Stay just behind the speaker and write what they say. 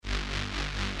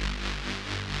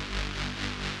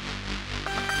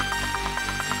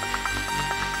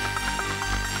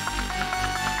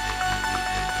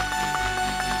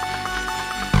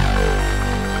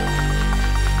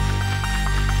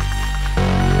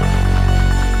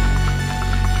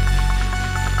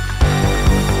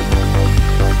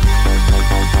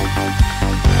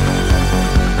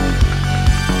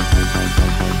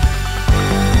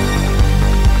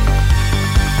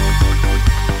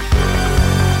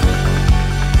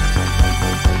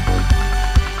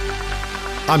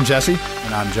I'm Jesse.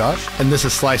 And I'm Josh. And this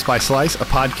is Slice by Slice, a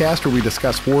podcast where we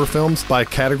discuss horror films by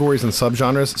categories and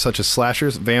subgenres such as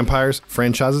slashers, vampires,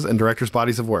 franchises, and directors'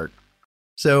 bodies of work.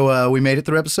 So we made it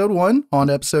through episode 1, on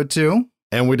to episode 2.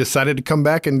 And we decided to come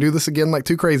back and do this again like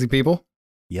two crazy people.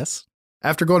 Yes.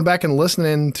 After going back and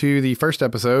listening to the first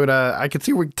episode, I could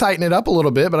see we tighten it up a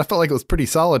little bit, but I felt like it was pretty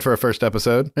solid for a first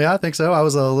episode. Yeah, I think so. I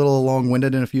was a little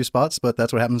long-winded in a few spots, but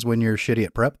that's what happens when you're shitty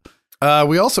at prep.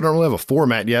 We also don't really have a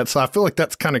format yet, so I feel like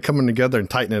that's kind of coming together and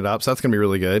tightening it up, so that's going to be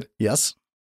really good. Yes.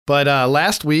 But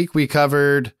last week, we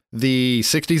covered the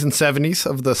 60s and 70s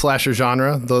of the slasher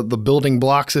genre, the building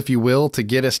blocks, if you will, to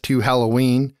get us to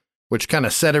Halloween, which kind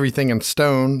of set everything in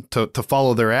stone to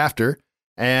follow thereafter.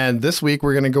 And this week,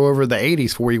 we're going to go over the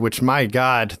 80s for you, which, my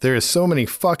God, there is so many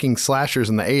fucking slashers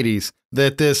in the 80s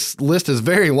that this list is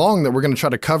very long that we're going to try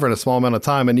to cover in a small amount of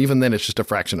time. And even then, it's just a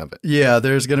fraction of it. Yeah,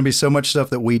 there's going to be so much stuff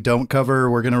that we don't cover.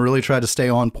 We're going to really try to stay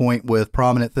on point with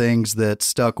prominent things that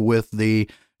stuck with the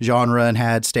genre and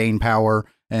had staying power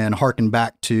and harken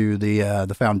back to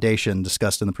the foundation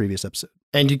discussed in the previous episode.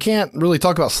 And you can't really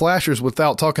talk about slashers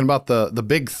without talking about the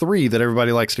big three that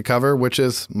everybody likes to cover, which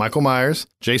is Michael Myers,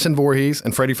 Jason Voorhees,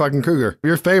 and Freddy fucking Krueger.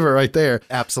 Your favorite right there.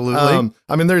 Absolutely.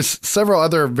 I mean, there's several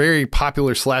other very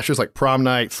popular slashers like Prom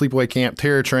Night, Sleepaway Camp,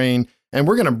 Terror Train, and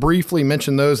we're going to briefly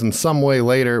mention those in some way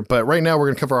later. But right now, we're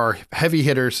going to cover our heavy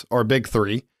hitters, our big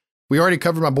three. We already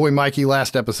covered my boy Mikey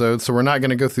last episode, so we're not going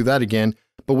to go through that again.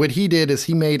 But what he did is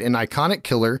he made an iconic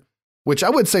killer, which I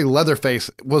would say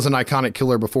Leatherface was an iconic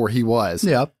killer before he was.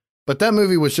 Yeah. But that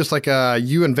movie was just like,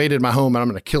 you invaded my home and I'm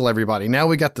going to kill everybody. Now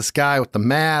we got this guy with the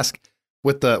mask,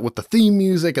 with the theme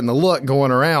music and the look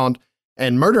going around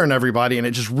and murdering everybody. And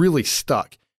it just really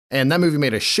stuck. And that movie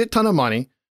made a shit ton of money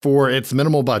for its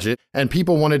minimal budget and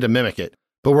people wanted to mimic it.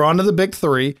 But we're on to the big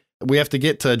three. We have to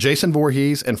get to Jason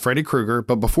Voorhees and Freddy Krueger.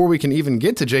 But before we can even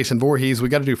get to Jason Voorhees, we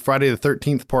got to do Friday the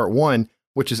 13th Part 1,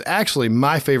 which is actually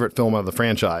my favorite film of the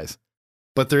franchise.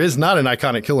 But there is not an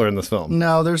iconic killer in this film.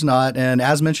 No, there's not. And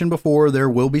as mentioned before, there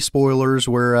will be spoilers.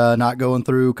 We're not going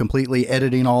through completely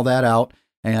editing all that out.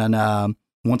 And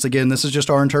once again, this is just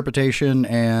our interpretation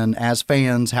and as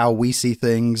fans, how we see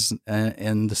things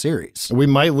in the series. We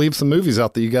might leave some movies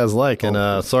out that you guys like.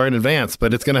 And sorry in advance,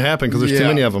 but it's going to happen because there's too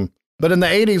many of them. But in the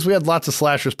 80s, we had lots of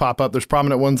slashers pop up. There's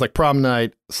prominent ones like Prom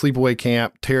Night, Sleepaway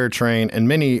Camp, Terror Train, and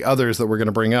many others that we're going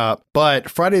to bring up. But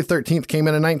Friday the 13th came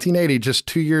in 1980, just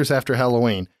 2 years after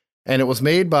Halloween. And it was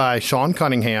made by Sean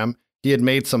Cunningham. He had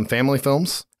made some family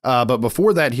films. But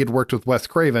before that, he had worked with Wes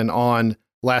Craven on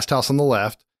Last House on the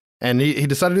Left. And he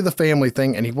decided to do the family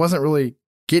thing, and he wasn't really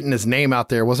getting his name out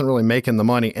there, wasn't really making the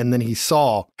money. And then he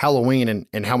saw Halloween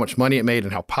and how much money it made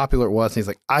and how popular it was. And he's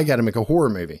like, I got to make a horror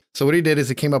movie. So what he did is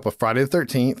he came up with Friday the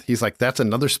 13th. He's like, that's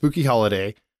another spooky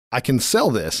holiday. I can sell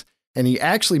this. And he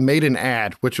actually made an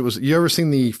ad, which was, you ever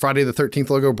seen the Friday the 13th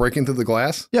logo breaking through the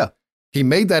glass? Yeah. He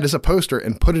made that as a poster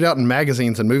and put it out in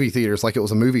magazines and movie theaters like it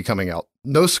was a movie coming out.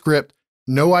 No script,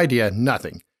 no idea,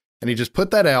 nothing. And he just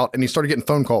put that out and he started getting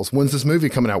phone calls. When's this movie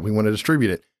coming out? We want to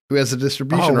distribute it. Who has the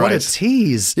distribution rights? What a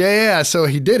tease. Yeah. So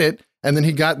he did it. And then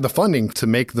he got the funding to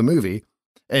make the movie.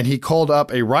 And he called up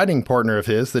a writing partner of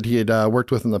his that he had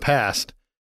worked with in the past.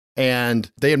 And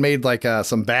they had made like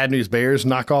some Bad News Bears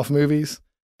knockoff movies.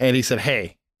 And he said,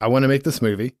 hey, I want to make this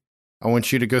movie. I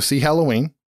want you to go see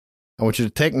Halloween. I want you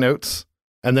to take notes.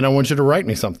 And then I want you to write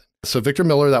me something. So Victor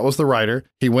Miller, that was the writer.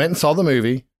 He went and saw the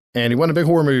movie. And he wasn't a big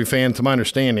horror movie fan, to my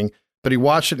understanding. But he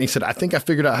watched it and he said, I think I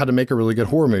figured out how to make a really good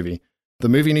horror movie. The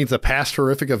movie needs a past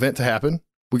horrific event to happen.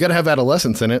 We got to have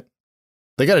adolescents in it.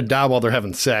 They got to die while they're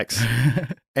having sex.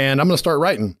 And I'm going to start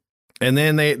writing. And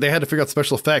then they had to figure out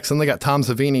special effects. And they got Tom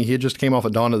Savini. He had just came off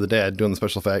of Dawn of the Dead doing the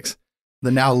special effects.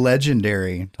 The now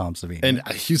legendary Tom Savini. And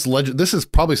he's legend. This is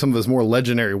probably some of his more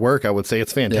legendary work, I would say.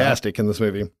 It's fantastic in this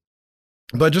movie.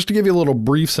 But just to give you a little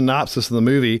brief synopsis of the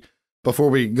movie before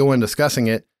we go in discussing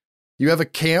it, you have a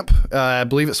camp, I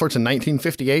believe it starts in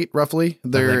 1958, roughly.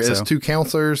 There is two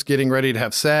counselors getting ready to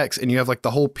have sex, and you have like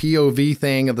the whole POV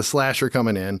thing of the slasher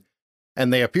coming in,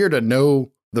 and they appear to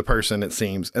know the person, it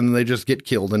seems, and they just get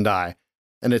killed and die.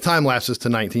 And the time lapses to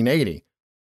 1980.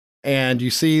 And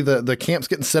you see the camp's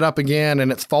getting set up again,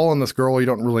 and it's following this girl. You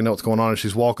don't really know what's going on, and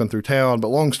she's walking through town. But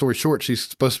long story short, she's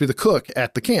supposed to be the cook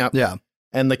at the camp. Yeah.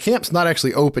 And the camp's not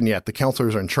actually open yet. The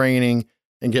counselors are in training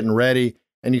and getting ready.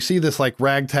 And you see this like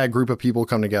ragtag group of people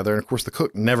come together. And of course, the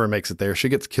cook never makes it there. She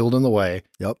gets killed in the way.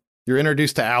 Yep. You're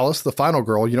introduced to Alice, the final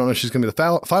girl. You don't know if she's going to be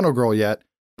the final girl yet.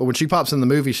 But when she pops in the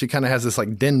movie, she kind of has this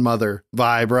like den mother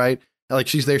vibe, right? Like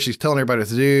she's there, she's telling everybody what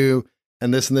to do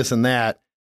and this and this and that.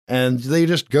 And they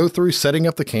just go through setting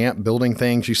up the camp, building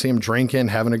things. You see them drinking,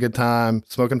 having a good time,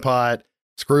 smoking pot,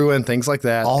 screwing, things like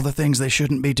that. All the things they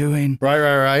shouldn't be doing.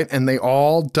 Right. And they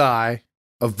all die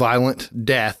a violent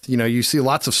death. You know, you see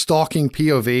lots of stalking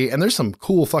POV, and there's some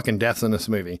cool fucking deaths in this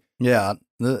movie. Yeah.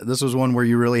 This was one where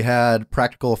you really had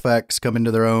practical effects come into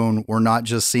their own. We're not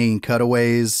just seeing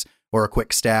cutaways or a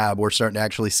quick stab. We're starting to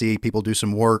actually see people do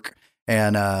some work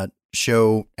and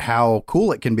show how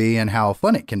cool it can be and how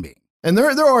fun it can be. And there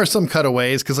are some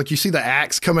cutaways, because like you see the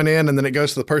axe coming in and then it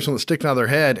goes to the person that's sticking out of their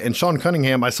head. And Sean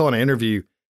Cunningham, I saw in an interview,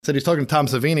 said he's talking to Tom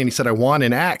Savini and he said, I want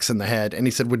an axe in the head. And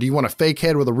he said, well, do you want a fake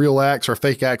head with a real axe or a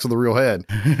fake axe with a real head?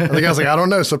 And the guy's like, I don't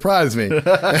know. Surprise me.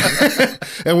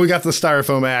 And we got the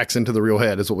styrofoam axe into the real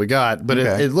head is what we got. But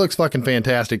Okay. it looks fucking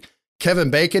fantastic.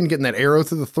 Kevin Bacon getting that arrow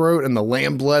through the throat and the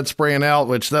lamb blood spraying out,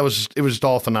 which it was just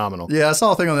all phenomenal. Yeah, I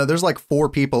saw a thing on that. There's like 4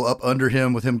 people up under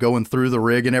him with him going through the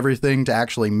rig and everything to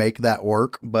actually make that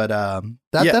work. But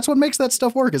that's what makes that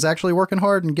stuff work, is actually working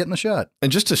hard and getting the shot.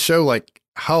 And just to show like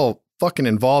how fucking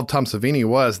involved Tom Savini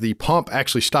was, the pump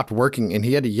actually stopped working and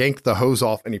he had to yank the hose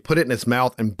off and he put it in his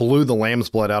mouth and blew the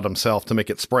lamb's blood out himself to make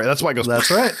it spray. That's why it goes.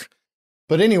 That's right.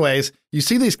 But anyways, you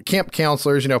see these camp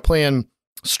counselors, you know, playing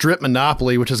strip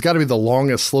Monopoly, which has got to be the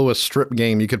longest, slowest strip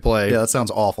game you could play. Yeah, that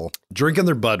sounds awful. Drinking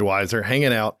their Budweiser,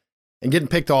 hanging out, and getting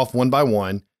picked off one by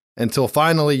one until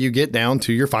finally you get down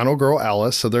to your final girl,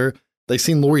 Alice. So they've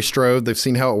seen Laurie Strode, they've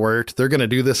seen how it worked. They're going to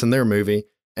do this in their movie.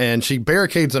 And she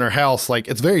barricades in her house, like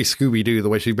it's very Scooby-Doo the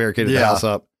way she barricaded the house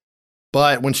up.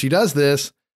 But when she does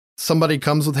this, somebody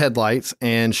comes with headlights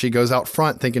and she goes out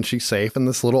front thinking she's safe. And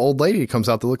this little old lady comes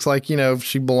out that looks like, you know,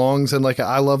 she belongs in like a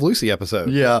I Love Lucy episode.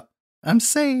 Yeah. I'm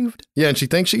saved. Yeah, and she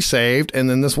thinks she's saved, and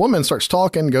then this woman starts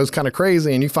talking, goes kind of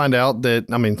crazy, and you find out that,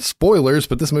 I mean, spoilers,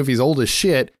 but this movie's old as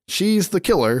shit. She's the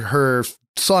killer. Her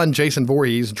son, Jason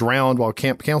Voorhees, drowned while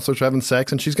camp counselors were having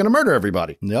sex, and she's going to murder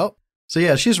everybody. Yep. So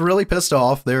yeah, she's really pissed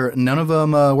off. None of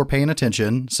them were paying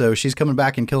attention, so she's coming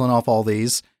back and killing off all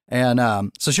these.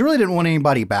 And so she really didn't want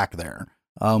anybody back there.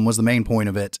 Was the main point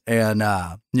of it. And,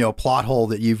 plot hole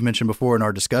that you've mentioned before in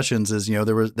our discussions is,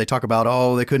 they talk about,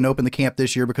 oh, they couldn't open the camp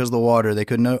this year because of the water. They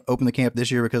couldn't open the camp this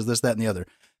year because this, that, and the other.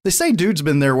 They say dude's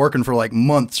been there working for like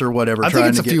months or whatever. I think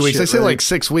it's a few weeks. They say like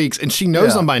 6 weeks, and she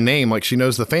knows them by name. Like she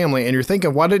knows the family. And you're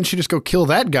thinking, why didn't she just go kill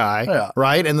that guy? Yeah.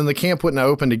 Right. And then the camp wouldn't have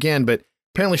opened again. But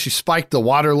apparently she spiked the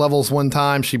water levels one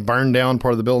time. She burned down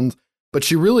part of the buildings. But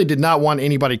she really did not want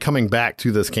anybody coming back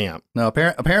to this camp. No,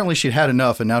 apparently she'd had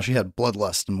enough, and now she had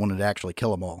bloodlust and wanted to actually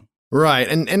kill them all. Right.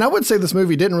 And I would say this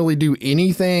movie didn't really do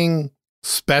anything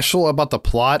special about the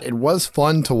plot. It was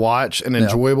fun to watch and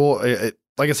enjoyable.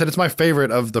 Like I said, it's my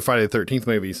favorite of the Friday the 13th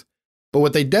movies. But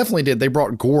what they definitely did, they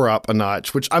brought gore up a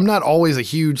notch, which I'm not always a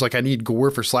huge, like I need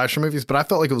gore for slasher movies, but I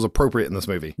felt like it was appropriate in this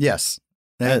movie. Yes.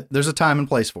 There's a time and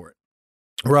place for it.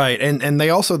 Right. And they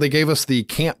gave us the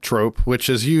camp trope, which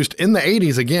is used in the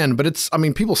 80s again, but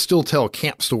people still tell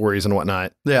camp stories and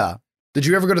whatnot. Yeah. Did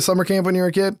you ever go to summer camp when you were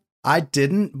a kid? I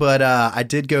didn't, but I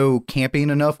did go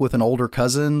camping enough with an older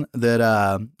cousin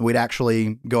that we'd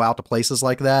actually go out to places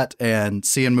like that, and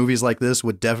seeing movies like this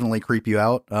would definitely creep you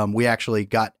out. We actually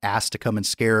got asked to come and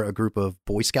scare a group of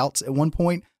Boy Scouts at one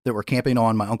point that were camping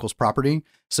on my uncle's property.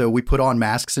 So we put on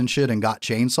masks and shit and got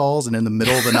chainsaws, and in the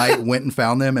middle of the night went and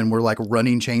found them and were like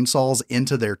running chainsaws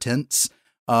into their tents.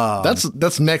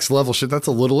 That's next level shit. That's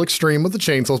a little extreme with the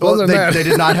chainsaws. Well, they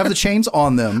did not have the chains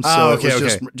on them, so okay, it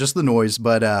was just the noise.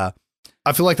 But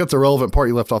I feel like that's a relevant part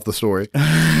you left off the story.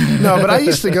 No, but I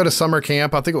used to go to summer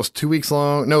camp. I think it was 2 weeks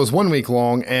long. No, it was 1 week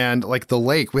long. And like the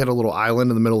lake, we had a little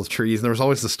island in the middle of the trees. And there was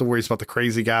always the stories about the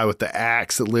crazy guy with the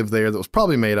axe that lived there that was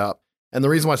probably made up. And the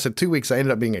reason why I said 2 weeks, I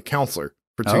ended up being a counselor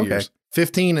for 2 years.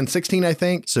 15 and 16, I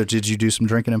think. So did you do some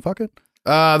drinking and fucking?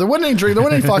 There wasn't any drinking. There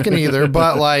wasn't any fucking either.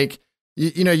 But like,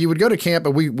 you would go to camp,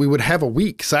 and we would have a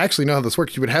week. So I actually know how this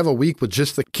works. You would have a week with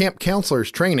just the camp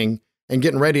counselors training and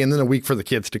getting ready, and then a week for the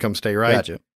kids to come stay, right?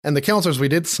 Gotcha. And the counselors, we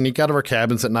did sneak out of our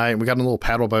cabins at night, and we got in a little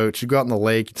paddle boat. You'd go out in the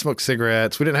lake, you'd smoke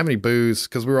cigarettes. We didn't have any booze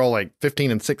because we were all like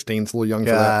 15 and 16, so a little young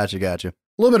for that. Gotcha. A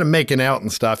little bit of making out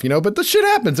and stuff, but the shit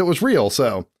happens. It was real,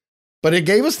 so. But it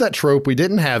gave us that trope. We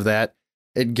didn't have that.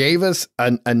 It gave us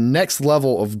a next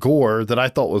level of gore that I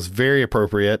thought was very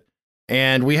appropriate.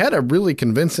 And we had a really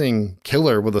convincing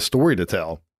killer with a story to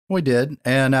tell. We did.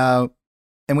 And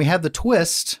we had the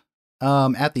twist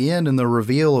at the end and the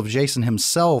reveal of Jason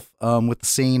himself with the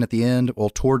scene at the end, well,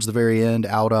 towards the very end,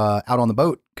 out on the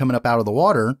boat, coming up out of the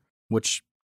water, which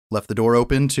left the door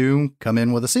open to come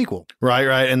in with a sequel. Right.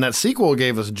 And that sequel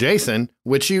gave us Jason,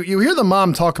 which you hear the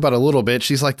mom talk about a little bit.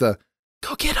 She's like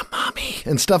go get him, mommy,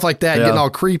 and stuff like that, getting all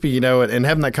creepy, and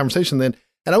having that conversation then.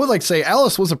 And I would like to say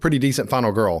Alice was a pretty decent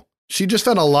final girl. She just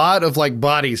found a lot of like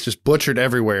bodies just butchered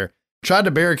everywhere. tried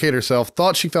to barricade herself,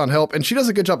 thought she found help, and she does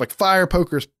a good job, like fire,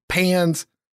 pokers, pans.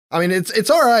 I mean, it's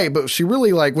all right, but she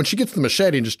really, like, when she gets the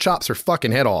machete and just chops her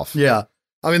fucking head off. Yeah.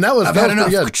 I mean, that was pretty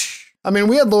good. I mean,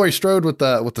 we had Laurie Strode with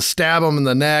the stab him in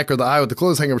the neck or the eye with the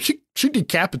clothes hanger. She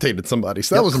decapitated somebody,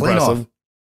 so that was impressive.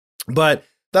 But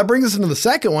that brings us into the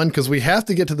second one, because we have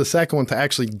to get to the second one to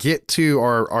actually get to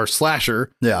our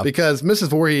slasher. Yeah. Because Mrs.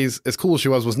 Voorhees, as cool as she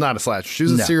was not a slasher. She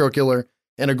was a serial killer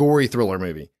in a gory thriller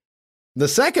movie. The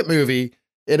second movie,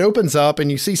 it opens up and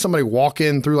you see somebody walk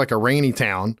in through like a rainy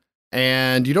town,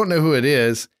 and you don't know who it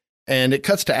is. And it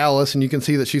cuts to Alice, and you can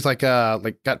see that she's like got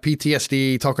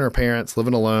PTSD, talking to her parents,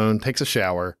 living alone, takes a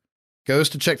shower, goes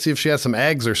to check to see if she has some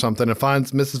eggs or something, and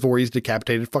finds Mrs. Voorhees'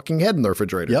 decapitated fucking head in the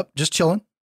refrigerator. Yep, just chilling.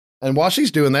 And while she's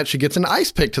doing that, she gets an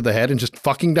ice pick to the head and just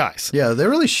fucking dies. Yeah, they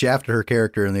really shafted her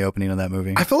character in the opening of that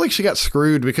movie. I feel like she got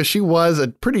screwed because she was a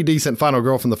pretty decent final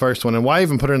girl from the first one. And why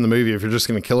even put her in the movie if you're just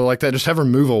going to kill her like that? Just have her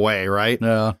move away, right?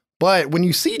 Yeah. But when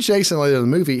you see Jason later in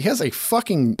the movie, he has a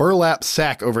fucking burlap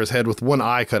sack over his head with one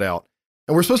eye cut out.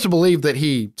 And we're supposed to believe that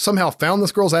he somehow found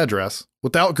this girl's address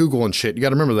without Google and shit. You got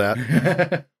to remember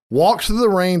that. Walks through the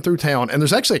rain through town, and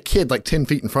there's actually a kid like 10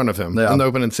 feet in front of him in the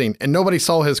opening scene, and nobody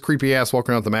saw his creepy ass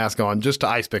walking around with the mask on just to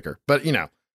ice pick her. But, you know,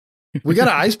 we got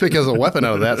an ice pick as a weapon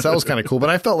out of that, so that was kind of cool. But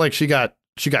I felt like she got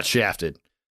shafted.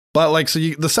 But like, so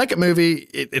the second movie,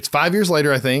 it's 5 years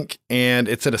later, I think, and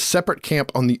it's at a separate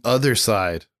camp on the other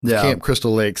side of Camp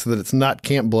Crystal Lake, so that it's not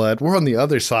Camp Blood. We're on the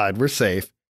other side. We're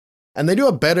safe. And they do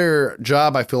a better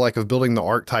job, I feel like, of building the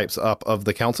archetypes up of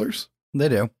the counselors. They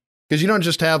do. Because you don't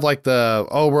just have like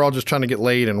we're all just trying to get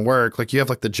laid and work. Like you have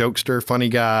like the jokester, funny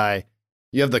guy.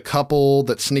 You have the couple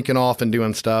that's sneaking off and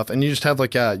doing stuff. And you just have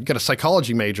like you got a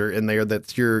psychology major in there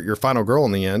that's your final girl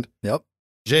in the end. Yep.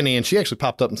 Jenny, and she actually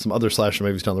popped up in some other slasher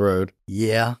movies down the road.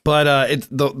 Yeah. But it's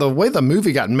the way the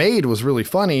movie got made was really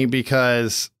funny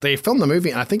because they filmed the movie,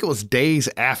 and I think it was days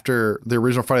after the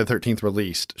original Friday the 13th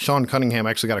released. Sean Cunningham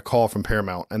actually got a call from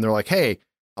Paramount, and they're like, hey,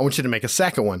 I want you to make a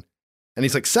second one. And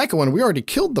he's like, second one? We already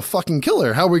killed the fucking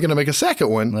killer. How are we going to make a second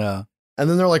one? Yeah. And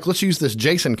then they're like, let's use this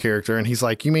Jason character. And he's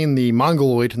like, you mean the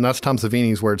Mongoloid? And that's Tom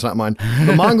Savini's words, not mine.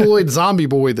 The Mongoloid zombie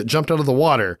boy that jumped out of the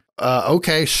water.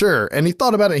 Okay, sure. And he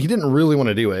thought about it. He didn't really want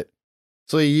to do it.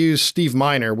 So he used Steve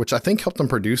Miner, which I think helped him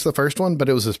produce the first one, but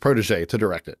it was his protege to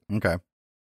direct it. Okay.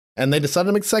 And they decided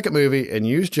to make the second movie and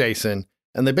use Jason.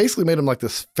 And they basically made him like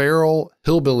this feral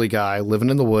hillbilly guy living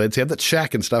in the woods. He had that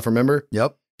shack and stuff, remember?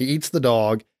 Yep. He eats the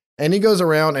dog. And he goes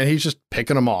around and he's just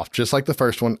picking them off, just like the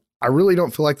first one. I really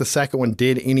don't feel like the second one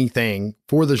did anything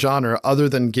for the genre other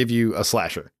than give you a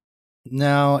slasher.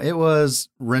 No, it was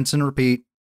rinse and repeat.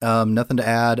 Nothing to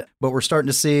add. But we're starting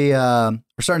to see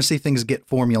things get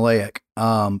formulaic,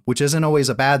 which isn't always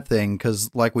a bad thing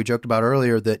because, like we joked about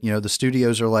earlier, that the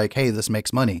studios are like, hey, this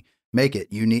makes money. Make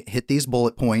it. You need hit these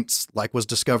bullet points, like was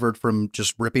discovered from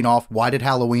just ripping off. Why did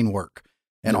Halloween work?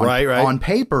 And on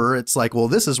paper, it's like, well,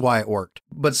 this is why it worked.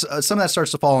 But some of that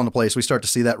starts to fall into place. We start to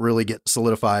see that really get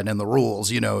solidified in the rules.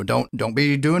 Don't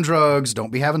be doing drugs.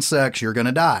 Don't be having sex. You're going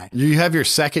to die. You have your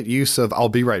second use of I'll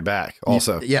be right back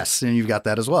also. Yes. And you've got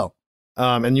that as well.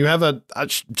 And you have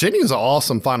Jenny was an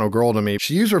awesome final girl to me.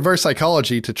 She used reverse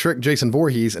psychology to trick Jason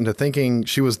Voorhees into thinking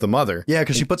she was the mother. Yeah,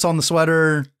 because she puts on the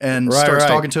sweater and starts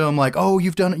talking to him like, oh,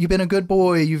 you've been a good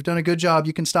boy. You've done a good job.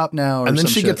 You can stop now. And then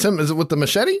she gets him. Is it with the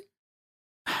machete?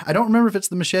 I don't remember if it's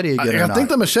the machete again. I think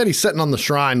the machete's sitting on the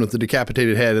shrine with the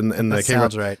decapitated head and the that camera.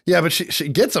 Sounds right. Yeah, but she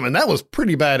gets him, and that was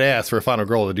pretty badass for a final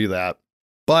girl to do that.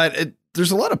 But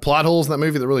there's a lot of plot holes in that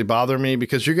movie that really bother me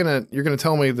because you're gonna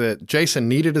tell me that Jason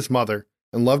needed his mother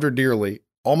and loved her dearly,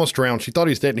 almost drowned. She thought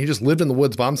he was dead, and he just lived in the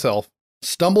woods by himself.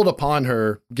 Stumbled upon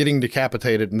her getting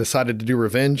decapitated and decided to do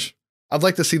revenge. I'd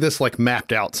like to see this like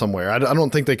mapped out somewhere. I don't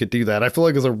think they could do that. I feel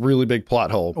like it's a really big plot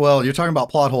hole. Well, you're talking about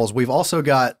plot holes. We've also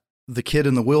got the kid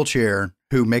in the wheelchair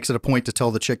who makes it a point to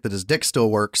tell the chick that his dick still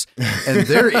works. And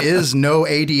there is no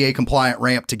ADA compliant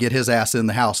ramp to get his ass in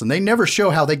the house. And they never show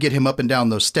how they get him up and down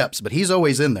those steps, but he's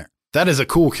always in there. That is a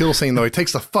cool kill scene, though. He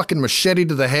takes the fucking machete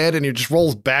to the head and he just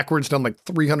rolls backwards down like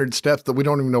 300 steps that we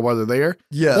don't even know why they're there.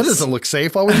 Yes. That doesn't look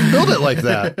safe. Why would you build it like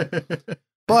that?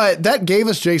 But that gave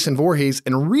us Jason Voorhees.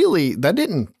 And really, that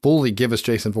didn't fully give us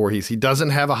Jason Voorhees. He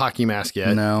doesn't have a hockey mask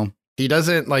yet. No. He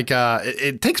doesn't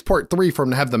it takes part 3 for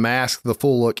him to have the mask, the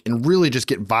full look, and really just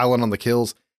get violent on the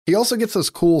kills. He also gets those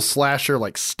cool slasher,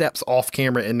 like steps off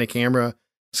camera, into camera,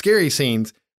 scary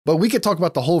scenes. But we could talk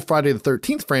about the whole Friday the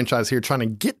 13th franchise here trying to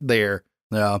get there.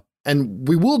 Yeah. And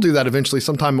we will do that eventually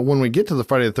sometime when we get to the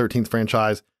Friday the 13th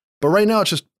franchise. But right now, it's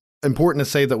just important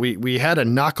to say that we had a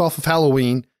knockoff of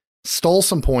Halloween, stole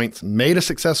some points, made a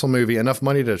successful movie, enough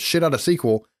money to shit out a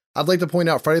sequel. I'd like to point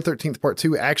out Friday the 13th Part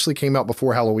 2 actually came out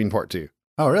before Halloween Part 2.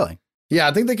 Oh, really? Yeah,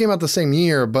 I think they came out the same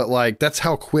year, but like that's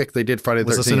how quick they did Friday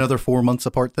the 13th. Was this another 4 months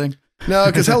apart thing? No,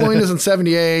 because Halloween is in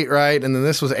 78, right? And then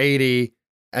this was 80.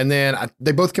 And then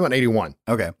they both came out in 81.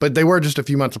 Okay. But they were just a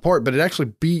few months apart. But it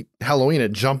actually beat Halloween.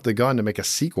 It jumped the gun to make a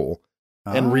sequel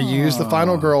and reuse the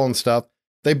final girl and stuff.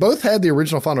 They both had the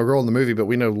original final girl in the movie, but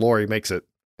we know Laurie makes it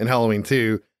in Halloween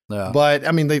 2. Yeah. But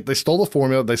I mean, they stole the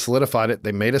formula. They solidified it.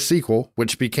 They made a sequel,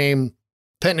 which became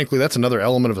technically that's another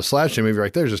element of a slasher movie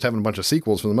right there, just having a bunch of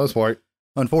sequels for the most part.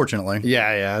 Unfortunately.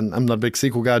 Yeah. I'm not a big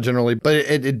sequel guy generally, but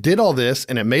it did all this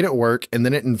and it made it work. And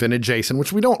then it invented Jason,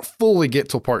 which we don't fully get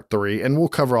till Part 3, and we'll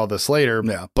cover all this later.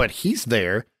 Yeah. But he's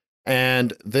there.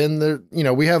 And then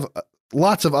we have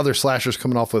lots of other slashers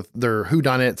coming off with their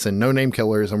whodunits and no-name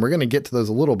killers, and we're going to get to those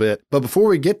a little bit. But before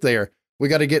we get there, we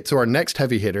got to get to our next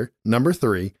heavy hitter, number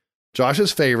 3,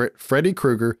 Josh's favorite, Freddy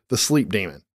Krueger, the Sleep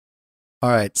Demon. All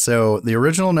right, so the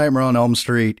original Nightmare on Elm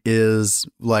Street is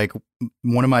like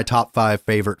one of my top 5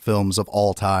 favorite films of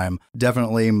all time.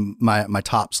 Definitely my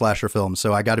top slasher film.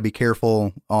 So I got to be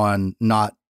careful on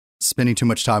not spending too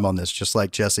much time on this, just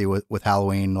like Jesse with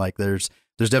Halloween. Like there's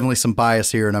definitely some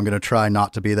bias here, and I'm going to try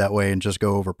not to be that way and just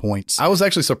go over points. I was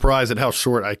actually surprised at how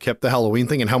short I kept the Halloween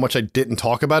thing and how much I didn't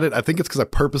talk about it. I think it's because I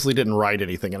purposely didn't write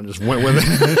anything and I just went with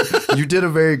it. You did a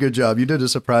very good job. You did a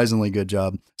surprisingly good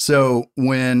job. So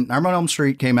when Nightmare on Elm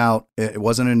Street came out, it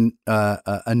wasn't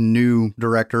a new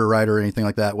director or writer or anything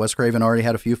like that. Wes Craven already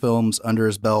had a few films under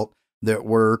his belt that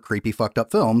were creepy, fucked up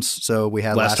films. So we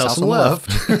had Last House on the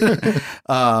Left.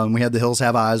 We had The Hills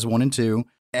Have Eyes 1 and 2.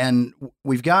 And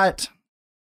we've got...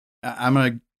 I'm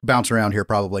going to bounce around here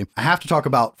probably. I have to talk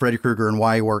about Freddy Krueger and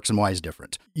why he works and why he's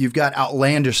different. You've got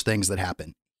outlandish things that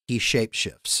happen. He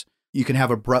shapeshifts. You can have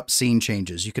abrupt scene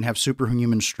changes. You can have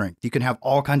superhuman strength. You can have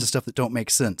all kinds of stuff that don't make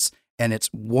sense. And it's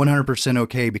 100%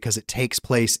 okay because it takes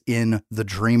place in the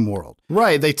dream world.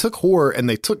 Right. They took horror and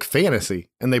they took fantasy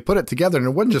and they put it together. And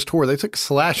it wasn't just horror. They took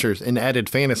slashers and added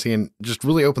fantasy and just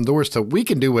really opened doors to we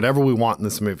can do whatever we want in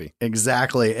this movie.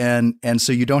 Exactly. And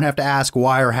so you don't have to ask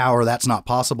why or how or that's not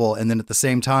possible. And then at the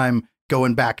same time,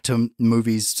 going back to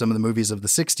movies, some of the movies of the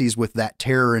 60s with that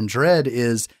terror and dread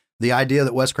is the idea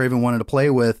that Wes Craven wanted to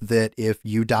play with, that if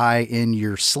you die in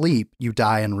your sleep, you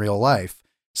die in real life.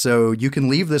 So you can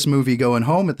leave this movie going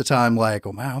home at the time like,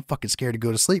 oh, man, I'm fucking scared to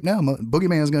go to sleep now.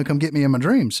 Boogeyman's going to come get me in my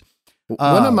dreams.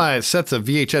 One of my sets of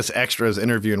VHS extras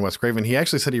interviewing Wes Craven, he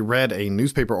actually said he read a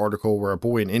newspaper article where a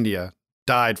boy in India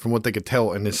died from what they could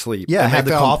tell in his sleep. Yeah, had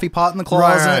the coffee pot in the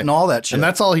closet and all that shit. And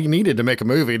that's all he needed to make a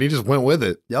movie, and he just went with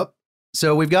it. Yep.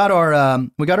 So we've got our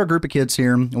group of kids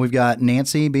here. We've got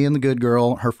Nancy being the good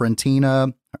girl, her friend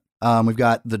Tina. We've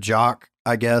got the jock,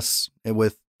 I guess,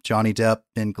 with Johnny Depp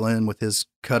and Glenn with his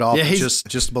cut off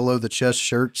just below the chest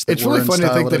shirts. It's really funny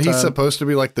to think that he's supposed to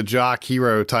be like the jock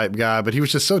hero type guy, but he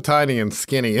was just so tiny and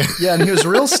skinny. Yeah, and he was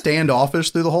real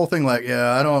standoffish through the whole thing. Like,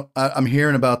 yeah, I'm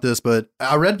hearing about this, but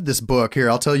I read this book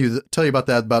here. I'll tell you about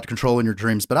that, about controlling your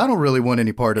dreams, but I don't really want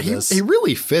any part of this. He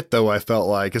really fit though. I felt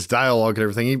like his dialogue and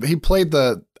everything. He played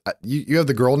the. You have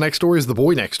the girl next door, he's the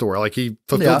boy next door. Like he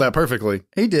fulfilled that perfectly.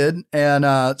 He did.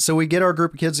 And so we get our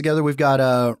group of kids together. We've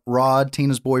got Rod,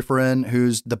 Tina's boyfriend,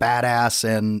 who's the badass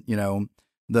and,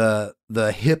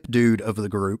 the hip dude of the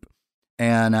group.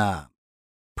 And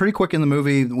pretty quick in the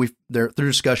movie, they're through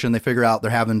discussion, they figure out they're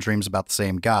having dreams about the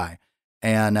same guy.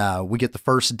 And we get the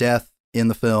first death in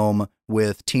the film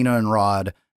with Tina and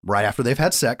Rod right after they've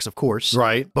had sex, of course.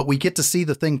 Right. But we get to see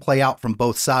the thing play out from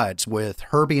both sides, with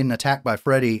her being attacked by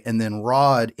Freddy and then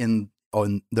Rod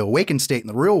on the awakened state in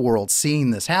the real world seeing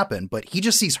this happen. But he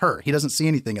just sees her. He doesn't see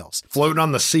anything else. Floating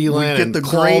on the ceiling. We get the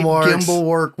great gimbal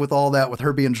work with all that, with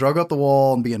her being drug up the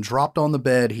wall and being dropped on the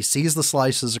bed. He sees the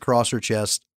slices across her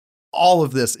chest. All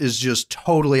of this is just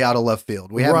totally out of left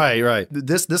field. Right.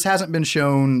 This hasn't been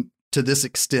shown to this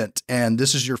extent, and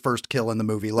this is your first kill in the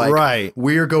movie. Like, right.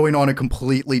 We're going on a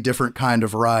completely different kind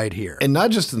of ride here. And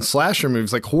not just in slasher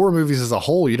movies, like horror movies as a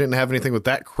whole, you didn't have anything with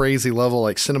that crazy level,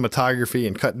 like cinematography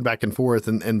and cutting back and forth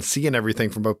and seeing everything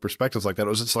from both perspectives like that. It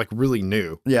was just like really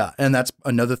new. Yeah, and that's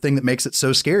another thing that makes it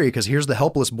so scary, because here's the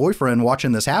helpless boyfriend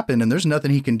watching this happen, and there's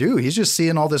nothing he can do. He's just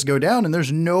seeing all this go down, and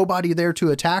there's nobody there to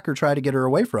attack or try to get her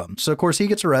away from. So, of course, he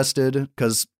gets arrested,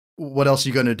 because what else are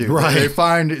you going to do? Right. They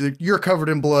find you're covered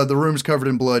in blood. The room's covered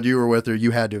in blood. You were with her. You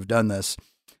had to have done this.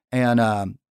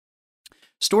 And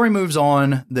story moves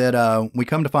on that we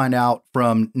come to find out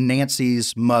from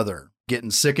Nancy's mother getting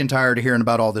sick and tired of hearing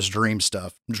about all this dream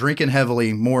stuff, drinking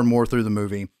heavily more and more through the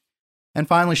movie. And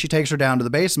finally, she takes her down to the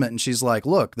basement and she's like,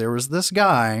 look, there was this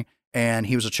guy and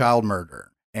he was a child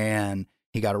murderer. And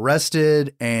he got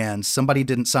arrested and somebody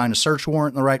didn't sign a search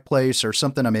warrant in the right place or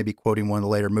something. I may be quoting one of the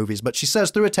later movies, but she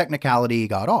says through a technicality, he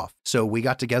got off. So we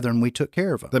got together and we took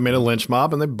care of him. They made a lynch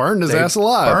mob and they burned his ass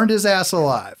alive. Burned his ass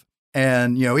alive.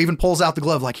 And, you know, even pulls out the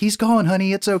glove like, he's gone,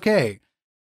 honey, it's okay.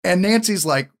 And Nancy's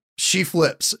like, she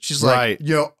flips. She's like,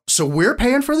 you know, so we're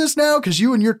paying for this now because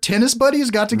you and your tennis buddies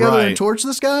got together and torched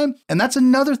this guy? And that's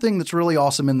another thing that's really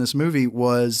awesome in this movie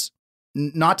was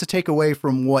not to take away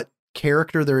from what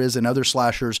character there is in other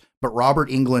slashers, but Robert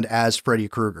Englund as Freddy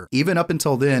Krueger. Even up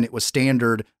until then, it was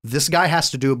standard. This guy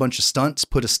has to do a bunch of stunts,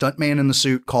 put a stuntman in the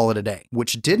suit, call it a day,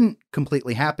 which didn't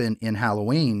completely happen in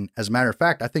Halloween. As a matter of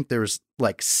fact, I think there's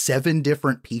like 7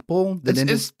 different people.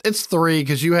 It's 3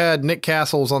 because you had Nick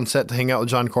Castle was on set to hang out with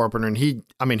John Carpenter, and he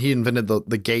invented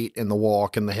the gate and the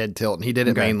walk and the head tilt, and he did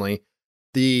it mainly.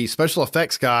 The special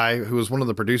effects guy, who was one of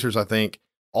the producers, I think,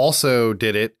 also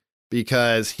did it,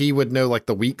 because he would know like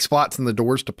the weak spots in the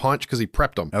doors to punch because he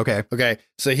prepped them. Okay.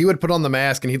 So he would put on the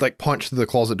mask and he'd like punch through the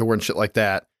closet door and shit like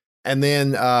that. And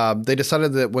then they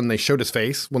decided that when they showed his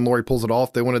face, when Laurie pulls it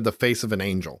off, they wanted the face of an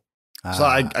angel. So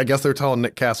I guess they're telling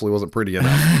Nick Castle he wasn't pretty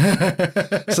enough.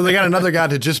 So they got another guy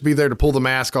to just be there to pull the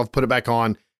mask off, put it back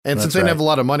on. And since they didn't have a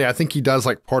lot of money, I think he does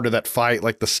like part of that fight,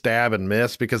 like the stab and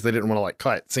miss, because they didn't want to like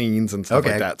cut scenes and stuff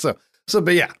like that.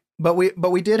 But yeah. But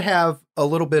we did have a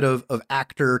little bit of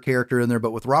actor character in there,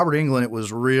 but with Robert Englund, it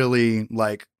was really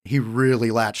like he really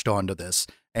latched onto this.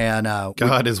 And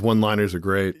his one-liners are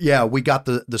great. Yeah, we got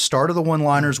the start of the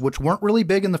one-liners, which weren't really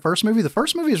big in the first movie. The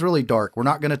first movie is really dark. We're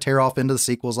not going to tear off into the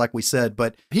sequels like we said,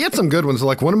 but he had some good ones.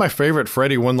 Like one of my favorite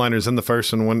Freddy one-liners in the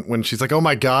first one, when she's like, "Oh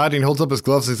my God," and he holds up his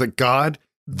gloves, and he's like, "God,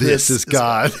 this is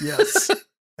God." Yes.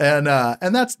 And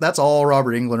that's all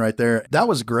Robert Englund right there. That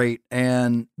was great.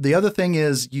 And the other thing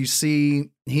is you see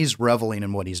he's reveling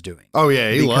in what he's doing. Oh yeah,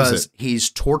 he loves it.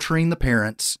 He's torturing the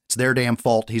parents. It's their damn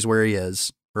fault he's where he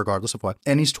is, regardless of what.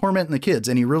 And he's tormenting the kids,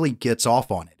 and he really gets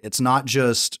off on it. It's not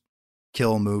just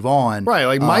kill, move on. Right,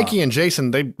 like Mikey and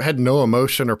Jason, they had no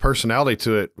emotion or personality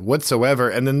to it whatsoever.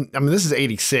 And then, I mean, this is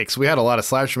 86. We had a lot of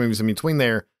slasher movies in between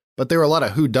there. But there were a lot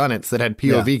of whodunits that had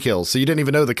POV kills, so you didn't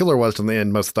even know the killer was till the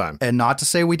end most of the time. And not to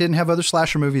say we didn't have other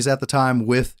slasher movies at the time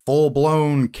with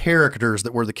full-blown characters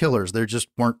that were the killers. They just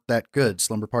weren't that good.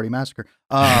 Slumber Party Massacre.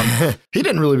 He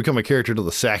didn't really become a character till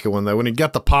the second one, though. When he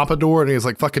got the pompadour and he was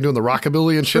like fucking doing the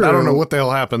rockabilly and shit. True. I don't know what the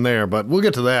hell happened there, but we'll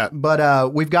get to that.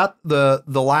 But we've got the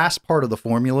last part of the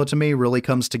formula, to me, really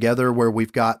comes together where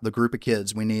we've got the group of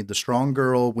kids. We need the strong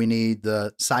girl. We need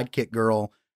the sidekick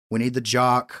girl. We need the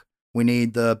jock. We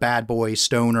need the bad boy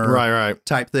stoner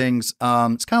type things. It's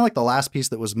kind of like the last piece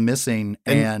that was missing.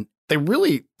 And they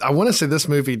really, I want to say this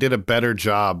movie did a better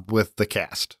job with the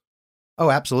cast. Oh,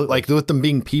 absolutely. Like with them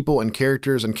being people and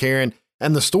characters and caring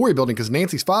and the story building. Because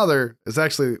Nancy's father is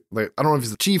actually, like, I don't know if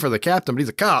he's the chief or the captain, but he's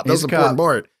a cop. That was an important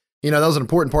part. You know, that was an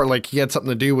important part. Like he had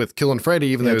something to do with killing Freddy,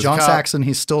 even though he was John a cop. Saxon,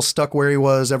 he's still stuck where he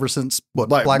was ever since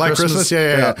Black Christmas.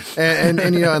 Yeah. And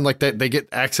you know, and like they get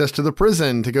access to the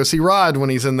prison to go see Rod when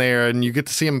he's in there, and you get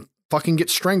to see him fucking get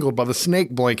strangled by the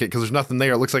snake blanket because there's nothing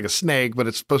there. It looks like a snake, but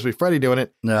it's supposed to be Freddy doing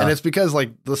it. No. And it's because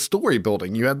like the story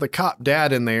building. You had the cop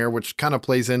dad in there, which kind of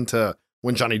plays into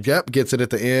when Johnny Depp gets it at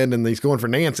the end, and he's going for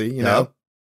Nancy. You know.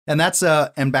 And that's,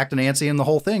 and back to Nancy and the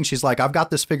whole thing. She's like, I've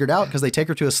got this figured out, because they take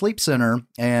her to a sleep center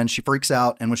and she freaks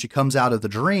out. And when she comes out of the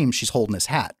dream, she's holding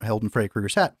holding Freddy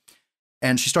Krueger's hat.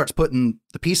 And she starts putting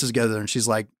the pieces together. And she's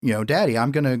like, you know, Daddy,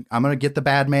 I'm going to get the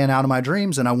bad man out of my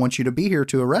dreams. And I want you to be here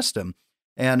to arrest him.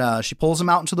 And she pulls him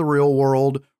out into the real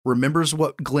world, remembers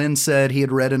what Glenn said he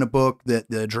had read in a book, that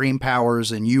the dream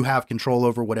powers and you have control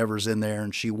over whatever's in there.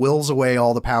 And she wills away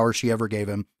all the power she ever gave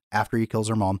him after he kills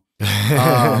her mom.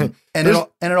 And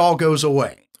it all goes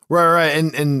away. Right.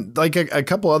 And like a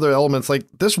couple other elements, like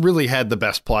this really had the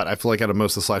best plot, I feel like, out of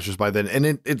most of the slashers by then. And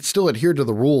it still adhered to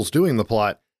the rules doing the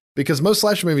plot, because most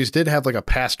slasher movies did have like a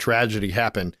past tragedy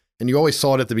happen, and you always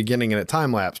saw it at the beginning and at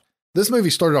time lapse. This movie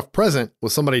started off present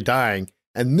with somebody dying,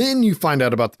 and then you find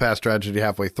out about the past tragedy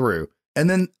halfway through.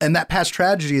 And that past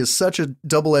tragedy is such a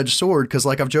double-edged sword, because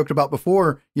like I've joked about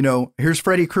before, you know, here's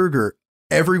Freddy Krueger,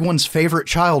 everyone's favorite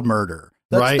child murder.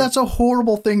 That's a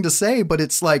horrible thing to say, but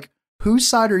it's like, whose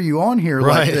side are you on here?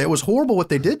 Like, it was horrible what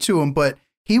they did to him, but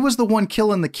he was the one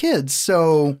killing the kids.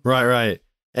 So right.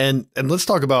 And let's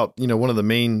talk about, you know, one of the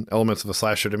main elements of a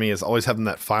slasher to me is always having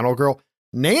that final girl.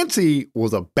 Nancy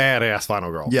was a badass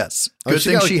final girl. Yes. Good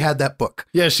thing she had that book.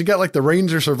 Yeah, she got like the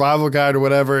Ranger survival guide or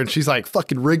whatever, and she's like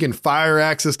fucking rigging fire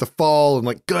axes to fall and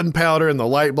like gunpowder and the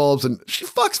light bulbs, and she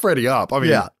fucks Freddy up. I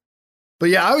mean, but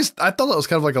yeah, I thought that was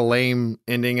kind of like a lame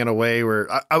ending in a way where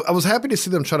I was happy to see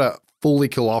them try to fully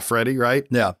kill off Freddy, right?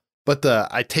 Yeah. But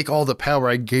I take all the power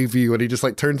I gave you, and he just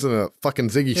like turns into fucking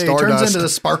Ziggy Yeah, Stardust. he turns into the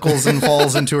sparkles and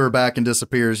falls into her back and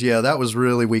disappears. Yeah, that was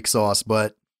really weak sauce,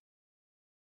 but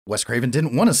Wes Craven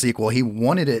didn't want a sequel. He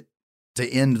wanted it to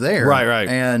end there. Right.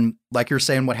 And like you're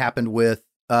saying, what happened with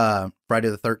Friday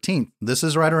the 13th, this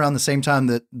is right around the same time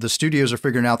that the studios are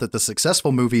figuring out that the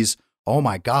successful movies, oh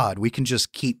my God, we can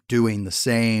just keep doing the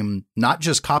same, not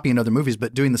just copying other movies,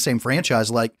 but doing the same franchise.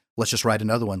 Like, let's just write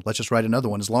another one. Let's just write another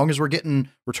one. As long as we're getting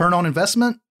return on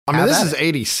investment. I mean, this is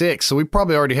 86, so we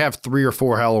probably already have 3 or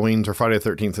 4 Halloweens or Friday the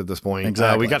 13th at this point.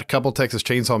 Exactly. We got a couple Texas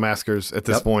Chainsaw Massacres at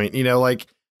this point. You know, like,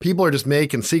 people are just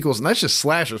making sequels, and that's just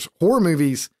slashers. Horror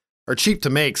movies are cheap to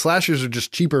make. Slashers are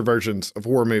just cheaper versions of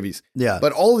horror movies. Yeah.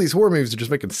 But all of these horror movies are just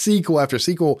making sequel after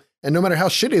sequel, and no matter how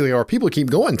shitty they are, people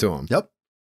keep going to them. Yep.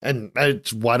 And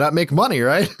why not make money,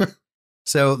 right?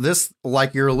 So this,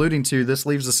 like you're alluding to, this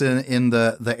leaves us in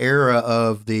the era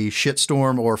of the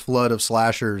shitstorm or flood of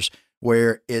slashers,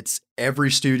 where it's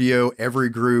every studio, every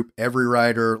group, every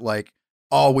writer, like,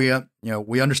 oh, we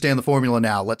understand the formula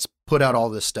now. Let's put out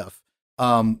all this stuff.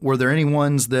 Were there any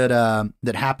ones that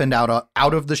happened out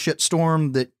of the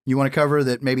shitstorm that you want to cover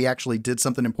that maybe actually did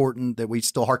something important that we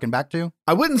still harken back to?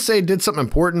 I wouldn't say did something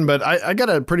important, but I got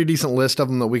a pretty decent list of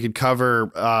them that we could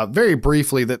cover very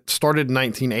briefly that started in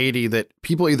 1980 that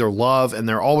people either love and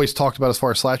they're always talked about as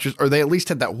far as slashers, or they at least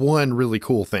had that one really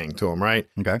cool thing to them, right?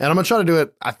 Okay. And I'm going to try to do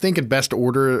it, I think, in best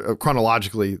order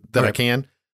chronologically that I can.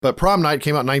 But Prom Night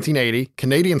came out in 1980.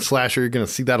 Canadian slasher, you're going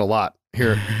to see that a lot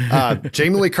here.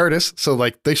 Jamie Lee Curtis. So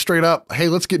like they straight up, hey,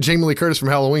 let's get Jamie Lee Curtis from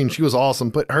Halloween. She was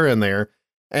awesome. Put her in there.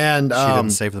 And she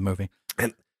didn't save the movie.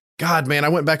 And God, man, I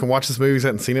went back and watched this movie. I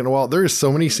hadn't seen it in a while. There's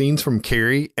so many scenes from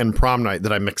Carrie and Prom Night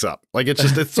that I mix up. Like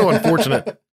it's so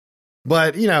unfortunate.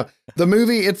 But you know, the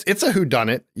movie, it's a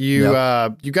whodunit. You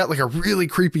got like a really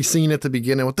creepy scene at the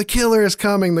beginning with the killer is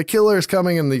coming,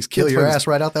 and these kids kill your ass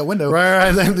right out that window.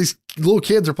 Right. Then these little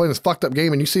kids are playing this fucked up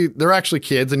game, and you see they're actually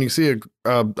kids, and you see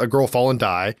a girl fall and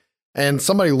die, and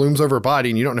somebody looms over her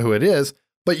body, and you don't know who it is.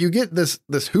 But you get this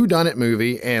whodunit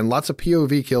movie, and lots of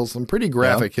POV kills, some pretty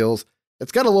graphic kills.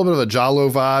 It's got a little bit of a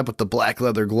Jalo vibe with the black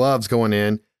leather gloves going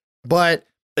in, but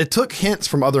it took hints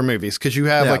from other movies because you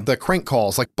have like the crank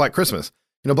calls, like Black Christmas.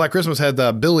 You know, Black Christmas had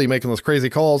Billy making those crazy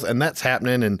calls, and that's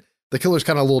happening. And the killer's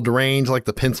kind of a little deranged, like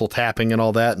the pencil tapping and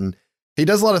all that. And he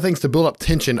does a lot of things to build up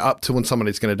tension up to when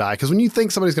somebody's going to die. Because when you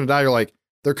think somebody's going to die, you're like,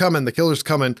 they're coming, the killer's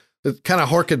coming. It kind of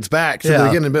harkens back to the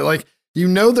beginning, but like, you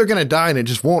know, they're going to die and it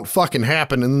just won't fucking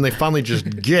happen. And then they finally just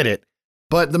get it.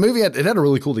 But the movie had a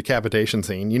really cool decapitation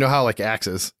scene. You know how like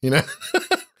axes, you know,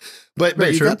 but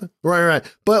you got right.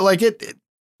 But like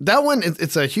that one,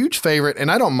 it's a huge favorite, and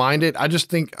I don't mind it. I just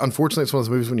think, unfortunately, it's one of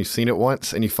those movies when you've seen it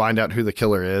once and you find out who the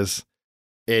killer is,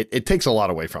 it takes a lot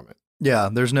away from it. Yeah,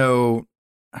 there's no.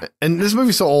 And this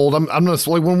movie's so old. I'm gonna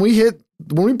like when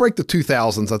we break the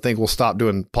 2000s, I think we'll stop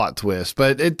doing plot twists.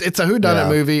 But it's a whodunit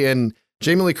movie, and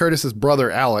Jamie Lee Curtis's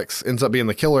brother Alex ends up being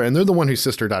the killer, and they're the one whose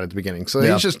sister died at the beginning. So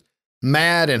he's just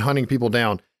mad and hunting people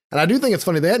down. And I do think it's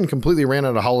funny, they hadn't completely ran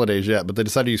out of holidays yet, but they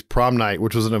decided to use Prom Night,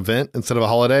 which was an event instead of a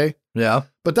holiday. Yeah.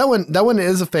 But that one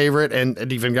is a favorite, and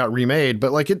it even got remade.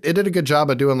 But like it did a good job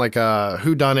of doing like a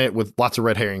whodunit with lots of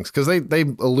red herrings, because they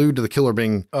allude to the killer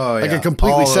being like a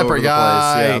completely separate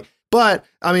guy. Yeah. But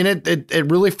I mean,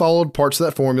 it really followed parts of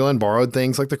that formula and borrowed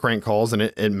things like the crank calls, and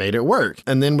it made it work.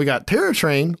 And then we got Terror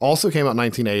Train, also came out in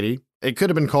 1980. It could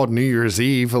have been called New Year's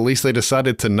Eve. At least they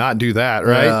decided to not do that,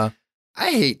 right? Yeah.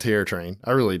 I hate Terror Train.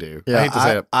 I really do. Yeah, I hate to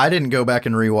say it. I didn't go back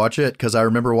and rewatch it because I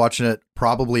remember watching it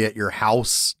probably at your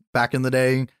house back in the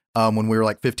day when we were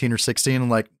like 15 or 16.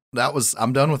 And like,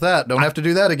 I'm done with that. Don't have to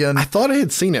do that again. I thought I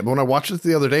had seen it, but when I watched it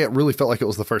the other day, it really felt like it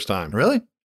was the first time. Really?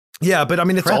 Yeah, but I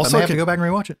mean, it's also. I have to go back and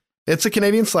rewatch it. It's a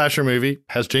Canadian slasher movie,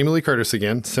 has Jamie Lee Curtis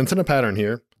again, sensing a pattern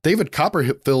here. David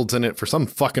Copperfield's in it for some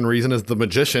fucking reason as the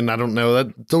magician. I don't know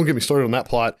that. Don't get me started on that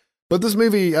plot. But this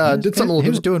movie did something. He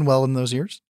was doing well in those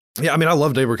years. Yeah, I mean, I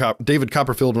loved David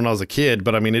Copperfield when I was a kid,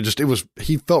 but I mean,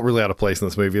 he felt really out of place in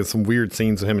this movie. And some weird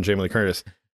scenes of him and Jamie Lee Curtis.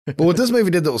 But what this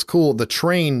movie did that was cool, the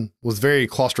train was very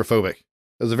claustrophobic.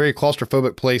 It was a very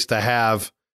claustrophobic place to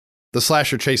have the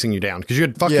slasher chasing you down because you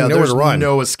had fucking nowhere to run.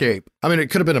 No escape. I mean, it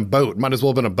could have been a boat. Might as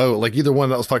well have been a boat. Like either one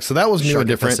that was fucked. So that was new and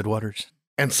different. Waters.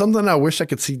 And something I wish I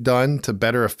could see done to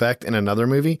better effect in another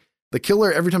movie. The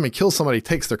killer, every time he kills somebody,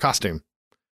 takes their costume.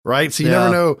 Right? So you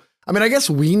never know. I mean, I guess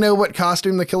we know what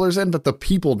costume the killer's in, but the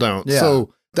people don't. Yeah.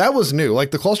 So that was new. Like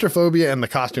the claustrophobia and the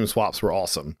costume swaps were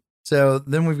awesome. So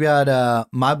then we've got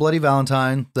My Bloody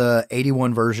Valentine, the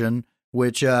 81 version,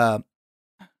 which it's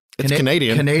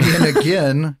Canadian. Canadian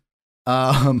again.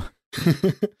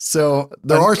 So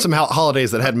there are some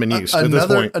holidays that hadn't been used at this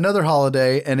point. Another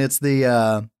holiday, and it's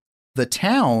the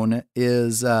town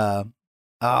is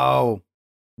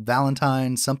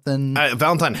Valentine something.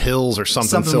 Valentine Hills or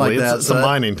something like silly. that. It's a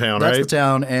mining town, that's right? That's the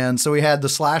town. And so we had the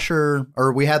slasher,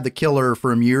 or we had the killer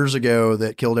from years ago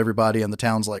that killed everybody. And the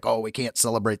town's like, oh, we can't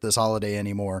celebrate this holiday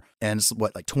anymore. And it's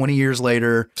what, like 20 years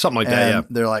later? Something like that, yeah.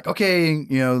 They're like, okay,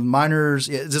 miners.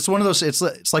 It's one of those,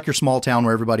 it's like your small town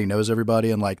where everybody knows everybody.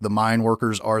 And like the mine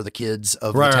workers are the kids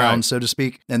of the town, so to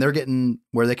speak. And they're getting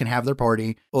where they can have their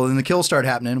party. Well, then the kills start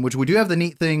happening, which we do have the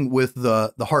neat thing with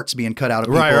the hearts being cut out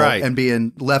of people and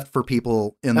being left for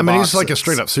people in the boxes. He's like a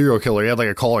straight up serial killer. He had like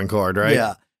a calling card, right?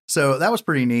 Yeah. So that was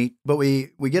pretty neat. But we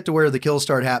get to where the kills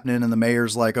start happening, and the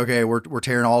mayor's like, okay, we're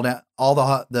tearing all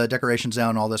the decorations down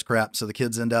and all this crap. So the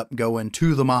kids end up going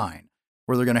to the mine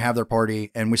where they're going to have their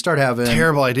party. And we start having...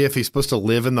 Terrible idea if he's supposed to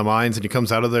live in the mines and he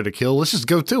comes out of there to kill. Let's just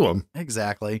go to him.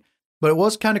 Exactly. But it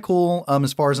was kind of cool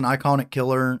as far as an iconic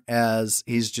killer, as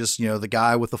he's just, the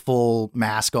guy with the full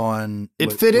mask on.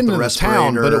 It fit into the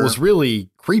town, but it was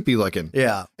really creepy looking.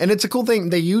 Yeah. And it's a cool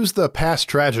thing. They use the past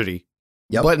tragedy.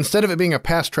 Yep. But instead of it being a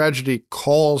past tragedy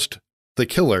caused the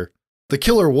killer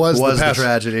was the past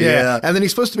tragedy. Yeah. And then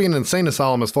he's supposed to be in an insane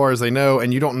asylum as far as they know.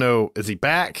 And you don't know, is he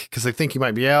back? Because they think he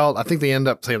might be out. I think they end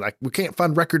up saying, like, we can't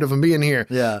find record of him being here.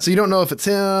 Yeah. So you don't know if it's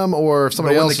him or if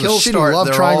somebody else. The kills start, love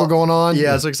triangle going on.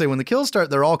 Yeah. So I say when the kills start,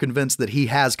 they're all convinced that he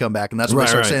has come back. And that's what they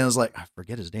start saying is like, I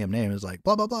forget his damn name. It's like,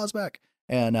 blah, blah, blah is back.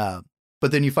 And,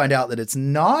 but then you find out that it's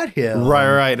not him.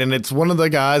 Right. And it's one of the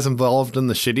guys involved in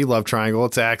the shitty love triangle.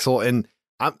 It's Axel. And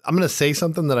I'm going to say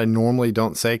something that I normally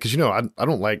don't say because, I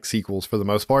don't like sequels for the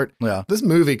most part. Yeah. This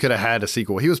movie could have had a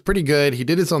sequel. He was pretty good. He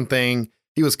did his own thing.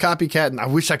 He was copycatting. I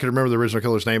wish I could remember the original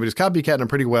killer's name, but he's copycatting him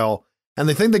pretty well. And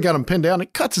they think they got him pinned down. He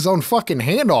cuts his own fucking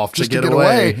hand off just to get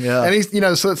away. Yeah. And he's,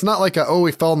 so it's not like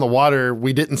he fell in the water.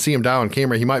 We didn't see him die on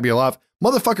camera. He might be alive.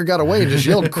 Motherfucker got away and just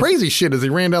yelled crazy shit as he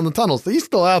ran down the tunnels. So he's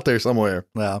still out there somewhere.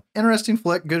 Yeah. Interesting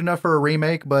flick. Good enough for a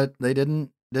remake, but they didn't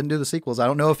do the sequels. I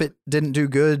don't know if it didn't do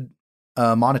good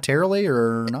monetarily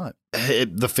or not.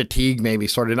 The fatigue maybe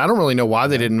started. I don't really know why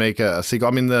they didn't make a sequel.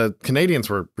 I mean, the Canadians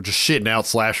were just shitting out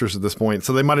slashers at this point,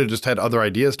 so they might have just had other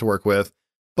ideas to work with.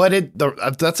 But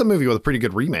that's a movie with a pretty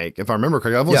good remake, if I remember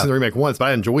correctly. I've only seen the remake once, but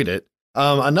I enjoyed it.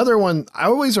 Another one, I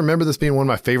always remember this being one of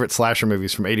my favorite slasher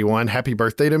movies from '81, Happy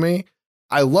Birthday to Me.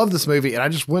 I love this movie, and I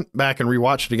just went back and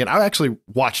rewatched it again. I actually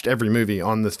watched every movie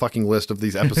on this fucking list of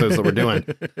these episodes that we're doing.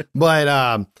 But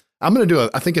I'm going to do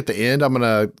I think at the end, I'm going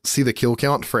to see the kill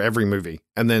count for every movie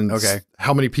and then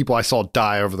how many people I saw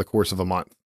die over the course of a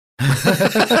month.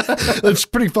 It's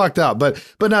pretty fucked up. But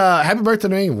Happy Birthday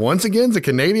to Me, once again, is a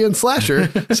Canadian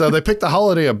slasher. So they picked the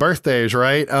holiday of birthdays,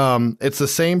 right? It's the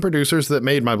same producers that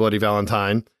made My Bloody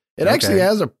Valentine. It actually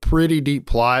has a pretty deep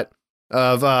plot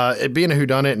of it being a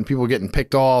whodunit and people getting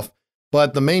picked off.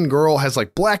 But the main girl has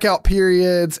like blackout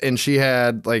periods and she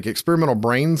had like experimental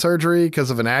brain surgery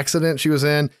because of an accident she was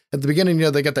in. At the beginning,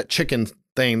 they got that chicken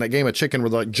thing, that game of chicken where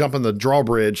they like jumping the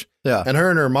drawbridge. Yeah. And her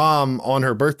and her mom on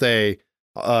her birthday,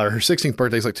 her 16th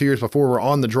birthday, is like 2 years before, were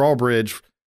on the drawbridge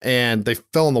and they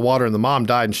fell in the water and the mom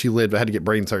died and she lived but had to get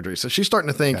brain surgery. So she's starting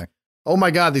to think, oh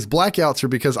my God, these blackouts are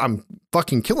because I'm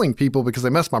fucking killing people because they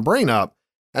messed my brain up.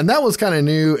 And that was kind of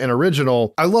new and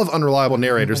original. I love unreliable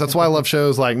narrators. That's why I love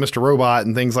shows like Mr. Robot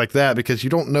and things like that, because you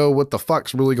don't know what the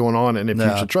fuck's really going on and if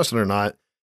you should trust it or not.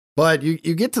 But you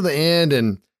get to the end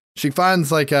and she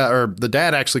finds or the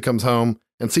dad actually comes home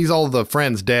and sees all of the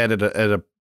friends dead at a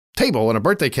table and a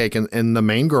birthday cake. And the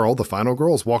main girl, the final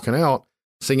girl, is walking out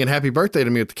singing Happy Birthday to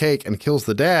Me with the cake and kills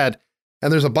the dad.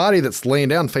 And there's a body that's laying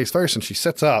down face first and she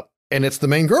sits up and it's the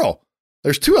main girl.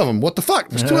 There's two of them. What the fuck?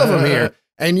 There's two of them here.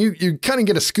 And you kind of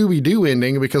get a Scooby-Doo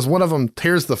ending because one of them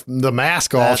tears the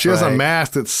mask off. She has a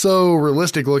mask that's so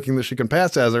realistic looking that she can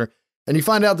pass as her. And you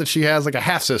find out that she has like a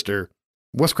half-sister.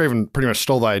 Wes Craven pretty much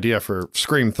stole the idea for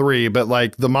Scream 3, but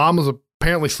like the mom was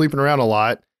apparently sleeping around a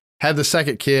lot, had the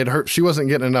second kid. She wasn't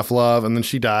getting enough love, and then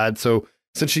she died. So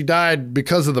since she died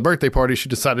because of the birthday party, she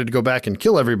decided to go back and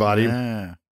kill everybody.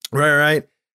 Yeah. Right.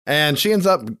 And she ends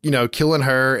up, killing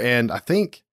her. And I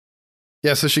think...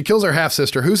 Yeah, so she kills her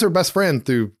half-sister, who's her best friend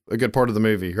through a good part of the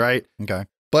movie, right? Okay.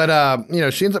 But,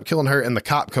 she ends up killing her, and the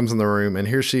cop comes in the room, and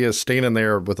here she is standing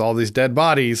there with all these dead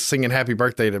bodies singing Happy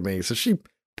Birthday to Me. So she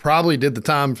probably did the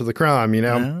time for the crime,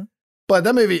 Yeah. But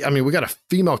that movie, we got a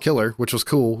female killer, which was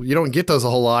cool. You don't get those a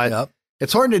whole lot. Yep.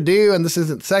 It's hard to do, and this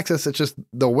isn't sexist. It's just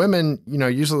the women,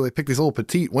 usually they pick these little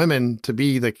petite women to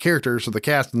be the characters or the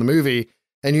cast in the movie.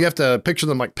 and you have to picture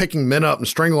them like picking men up and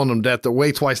strangling them to death that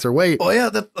weigh twice their weight. Well, yeah,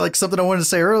 that, like something I wanted to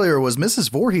say earlier was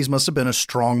Mrs. Voorhees must have been a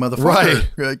strong motherfucker.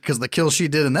 Right. Because the kill she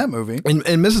did in that movie. And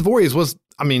Mrs. Voorhees was,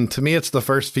 I mean, to me, it's the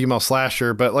first female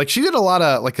slasher, but like she did a lot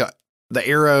of like the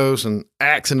arrows and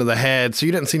axe into the head. So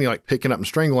you didn't see any like picking up and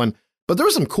strangling, but there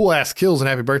was some cool ass kills in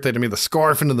Happy Birthday to Me. The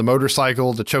scarf into the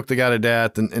motorcycle to choke the guy to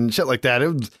death and shit like that.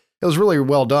 It was really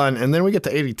well done. And then we get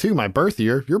to 82, my birth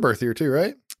year, your birth year too,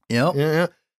 right? Yep. Yeah.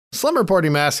 Slumber Party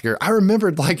Massacre. I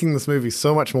remembered liking this movie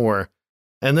so much more,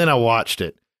 and then I watched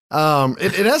it.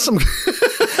 It has some.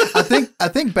 I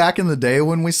think back in the day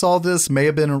when we saw this may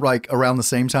have been like around the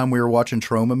same time we were watching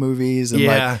trauma movies and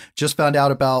like just found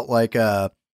out about like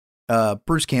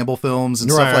Bruce Campbell films and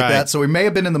stuff like that. So we may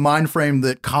have been in the mind frame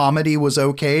that comedy was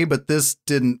okay, but this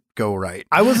didn't go right.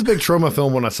 I was a big trauma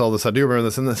film when I saw this. I do remember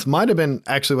this. And this might have been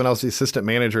actually when I was the assistant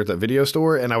manager at that video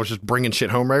store and I was just bringing shit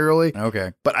home regularly.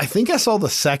 Okay. But I think I saw the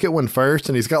second one first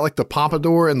and he's got like the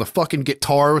pompadour and the fucking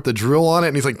guitar with the drill on it.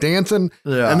 And he's like dancing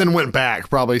and then went back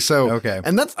probably. So, okay.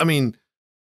 And that's, I mean,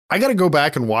 I got to go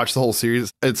back and watch the whole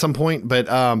series at some point, but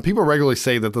people regularly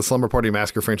say that the Slumber Party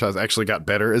Massacre franchise actually got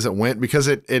better as it went because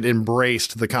it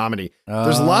embraced the comedy.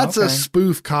 There's lots of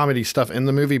spoof comedy stuff in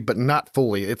the movie, but not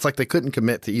fully. It's like they couldn't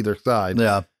commit to either side.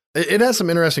 Yeah. It has some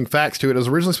interesting facts to it. It was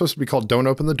originally supposed to be called Don't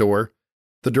Open the Door.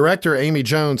 The director, Amy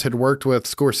Jones, had worked with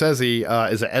Scorsese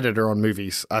as an editor on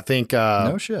movies. I think.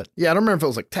 No shit. Yeah, I don't remember if it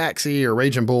was like Taxi or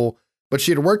Raging Bull, but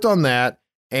she had worked on that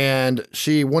and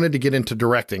she wanted to get into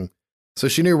directing. So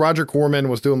she knew Roger Corman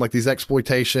was doing like these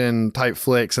exploitation type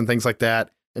flicks and things like that.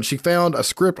 And she found a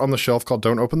script on the shelf called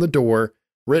Don't Open the Door,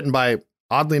 written by,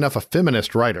 oddly enough, a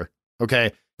feminist writer.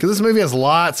 Okay. Because this movie has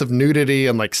lots of nudity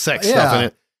and like sex stuff in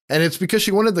it. And it's because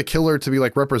she wanted the killer to be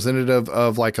like representative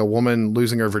of like a woman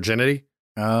losing her virginity.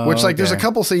 Oh, which like there's a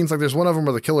couple scenes, like there's one of them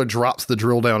where the killer drops the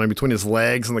drill down in between his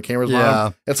legs and the camera's on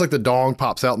him. It's like the dong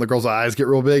pops out and the girl's eyes get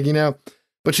real big, you know?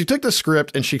 But she took the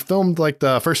script and she filmed like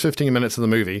the first 15 minutes of the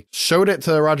movie, showed it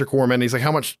to Roger Corman. He's like,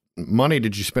 how much money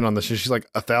did you spend on this? And she's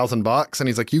like, $1,000. And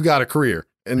he's like, you got a career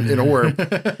in horror.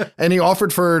 And he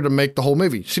offered for her to make the whole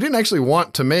movie. She didn't actually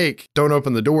want to make Don't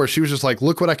Open the Door. She was just like,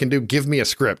 look what I can do. Give me a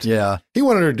script. Yeah. He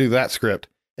wanted her to do that script.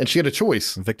 And she had a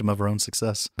choice. Victim of her own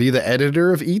success. Be the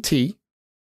editor of E.T.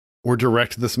 or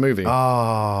direct this movie.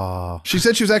 Oh. She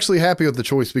said she was actually happy with the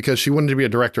choice because she wanted to be a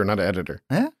director, not an editor.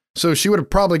 Yeah. So she would have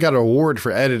probably got an award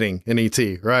for editing in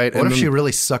E.T., right? What if she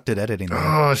really sucked at editing?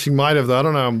 Oh, she might have, though. I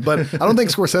don't know. But I don't think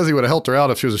Scorsese would have helped her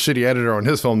out if she was a shitty editor on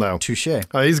his film, though. Touche.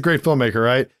 He's a great filmmaker,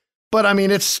 right? But I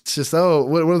mean, it's just, what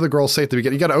do the girls say at the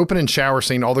beginning? You got to open in shower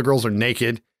scene. All the girls are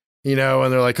naked, you know,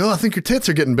 and they're like, oh, I think your tits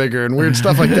are getting bigger and weird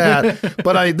stuff like that.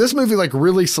 But this movie like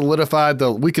really solidified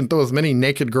we can throw as many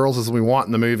naked girls as we want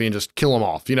in the movie and just kill them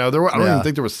off. You know, I don't even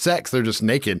think there was sex. They're just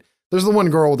naked. There's the one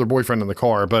girl with her boyfriend in the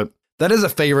car, but that is a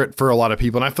favorite for a lot of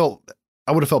people. And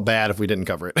I would have felt bad if we didn't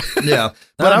cover it. Yeah.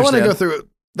 But I want to go through it.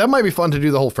 That might be fun to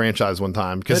do the whole franchise one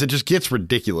time because it just gets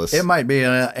ridiculous. It might be.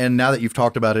 And now that you've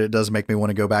talked about it, it does make me want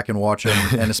to go back and watch it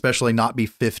and especially not be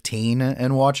 15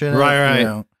 and watch it. Right. You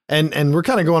know. And we're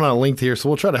kind of going on a length here, so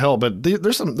we'll try to help. But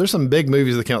there's some big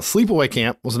movies that count. Sleepaway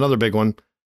Camp was another big one.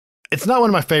 It's not one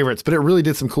of my favorites, but it really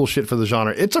did some cool shit for the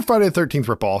genre. It's a Friday the 13th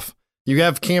ripoff. You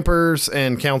have campers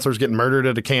and counselors getting murdered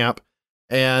at a camp.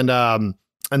 And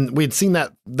we'd seen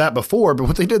that before, but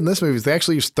what they did in this movie is they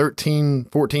actually used 13,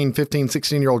 14, 15,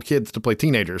 16-year-old kids to play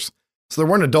teenagers. So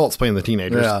there weren't adults playing the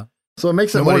teenagers. Yeah. So it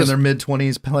makes it Nobody more in their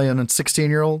mid-20s playing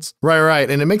 16-year-olds. Right.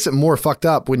 And it makes it more fucked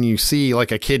up when you see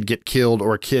like a kid get killed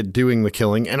or a kid doing the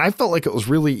killing. And I felt like it was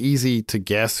really easy to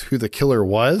guess who the killer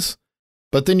was.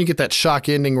 But then you get that shock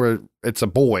ending where it's a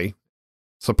boy.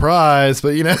 Surprise.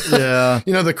 But, you know,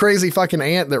 the crazy fucking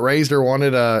aunt that raised her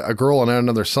wanted a girl and had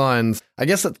another son. I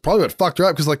guess that's probably what fucked her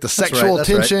up because like the sexual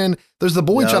tension, there's the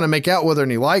boy trying to make out with her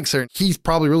and he likes her. He's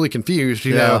probably really confused,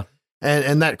 you know,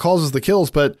 and that causes the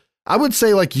kills. But I would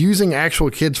say like using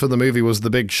actual kids for the movie was the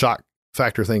big shock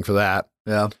factor thing for that.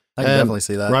 Yeah, I can definitely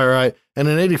see that. Right. And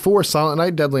in 84, Silent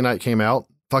Night, Deadly Night came out.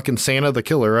 Fucking Santa the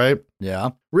Killer, right?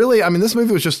 Yeah. Really, I mean, this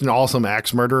movie was just an awesome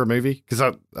axe murderer movie because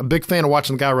I'm a big fan of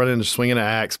watching the guy run in and swinging an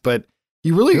axe, but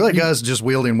you like guys just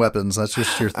wielding weapons. That's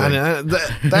just your thing.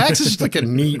 The axe is just like a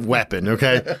neat weapon,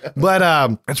 okay?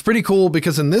 But it's pretty cool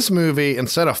because in this movie,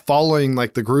 instead of following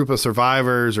like the group of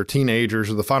survivors or teenagers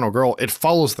or the final girl, it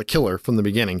follows the killer from the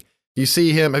beginning. You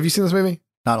see him. Have you seen this movie?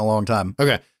 Not in a long time.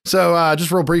 Okay. So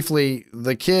just real briefly,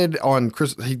 the kid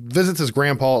he visits his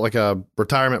grandpa at like a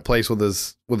retirement place with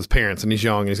his parents, and he's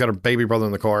young and he's got a baby brother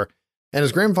in the car. And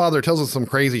his grandfather tells us some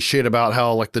crazy shit about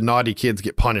how like the naughty kids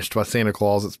get punished by Santa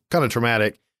Claus. It's kind of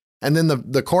traumatic. And then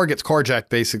the car gets carjacked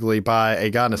basically by a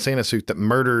guy in a Santa suit that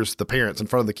murders the parents in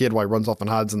front of the kid while he runs off and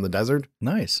hides in the desert.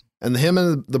 Nice. And him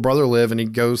and the brother live, and he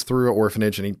goes through an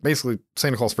orphanage, and he basically,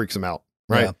 Santa Claus freaks him out,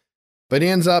 right? Yeah. But he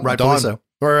ends up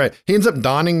He ends up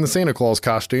donning the Santa Claus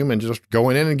costume and just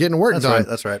going in and getting work done.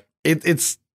 That's right.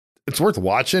 It's worth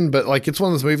watching, but like it's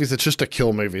one of those movies that's just a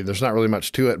kill movie. There's not really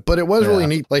much to it, but it was really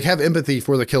neat. Like have empathy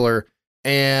for the killer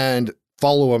and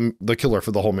follow the killer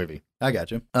for the whole movie. I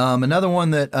got you. Another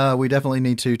one that we definitely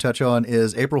need to touch on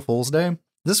is April Fool's Day.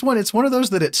 This one, it's one of those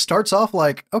that it starts off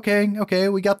like, okay,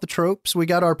 we got the tropes. We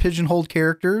got our pigeonholed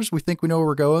characters. We think we know where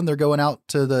we're going. They're going out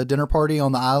to the dinner party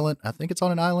on the island. I think it's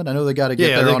on an island. I know they got to get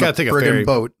there on a friggin'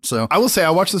 boat. So I will say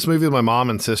I watched this movie with my mom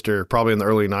and sister probably in the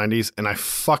early 90s, and I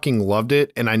fucking loved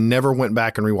it. And I never went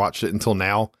back and rewatched it until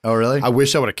now. Oh, really? I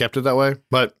wish I would have kept it that way,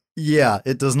 but yeah,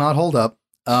 it does not hold up.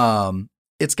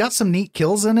 It's got some neat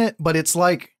kills in it, but it's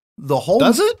like the whole...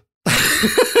 Does it?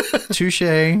 Touche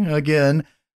again.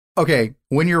 Okay,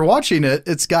 when you're watching it,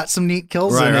 it's got some neat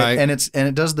kills in it, and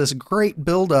it does this great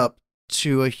build up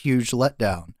to a huge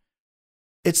letdown.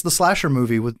 It's the slasher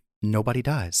movie with nobody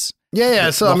dies. Yeah.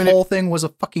 So the whole thing was a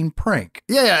fucking prank.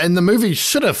 Yeah, and the movie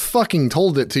should have fucking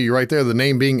told it to you right there. The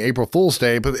name being April Fool's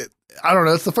Day, but I don't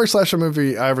know. It's the first slasher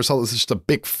movie I ever saw that's just a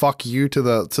big fuck you to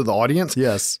the audience.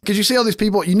 Yes, because you see all these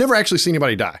people, you never actually see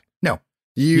anybody die. No,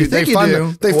 they find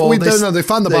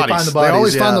the bodies. They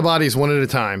always find the bodies one at a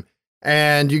time.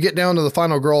 And you get down to the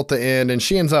final girl at the end, and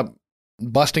she ends up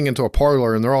busting into a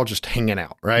parlor, and they're all just hanging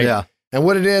out, right? Yeah. And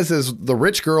what it is the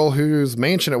rich girl whose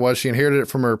mansion it was, she inherited it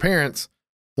from her parents,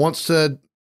 wants to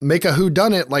make a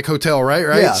whodunit like hotel, right?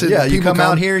 Yeah, so you come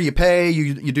out here, you pay,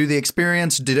 you do the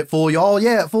experience. Did it fool y'all?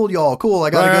 Yeah, it fooled y'all. Cool,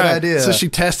 I got a good idea. So she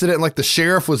tested it, and like the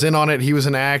sheriff was in on it. He was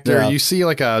an actor. Yeah. You see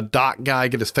like a doc guy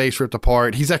get his face ripped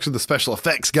apart. He's actually the special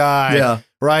effects guy. Yeah.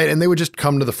 Right? And they would just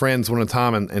come to the friends one at a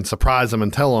time and surprise them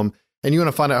and tell them. And you want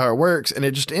to find out how it works, and it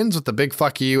just ends with the big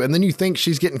fuck you. And then you think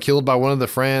she's getting killed by one of the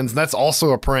friends. And that's also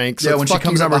a prank. So yeah, when she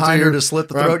comes up behind her to slit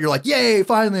the throat, you're like, yay,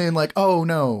 finally. And like, oh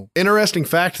no. Interesting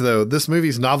fact, though, this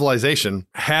movie's novelization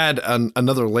had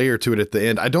another layer to it at the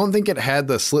end. I don't think it had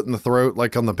the slit in the throat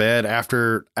like on the bed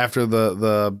after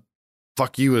the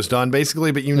fuck you is done,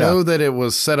 basically. But you know that it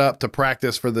was set up to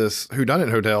practice for this whodunit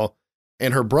hotel.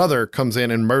 And her brother comes in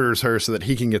and murders her so that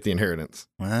he can get the inheritance.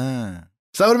 Ah.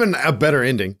 So that would have been a better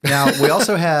ending. Now, we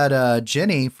also had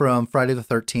Jenny from Friday the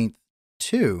 13th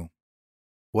 2.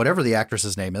 Whatever the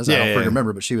actress's name is. I don't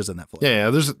remember, but she was in that flick. Yeah,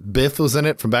 there's Biff was in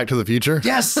it from Back to the Future.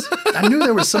 Yes! I knew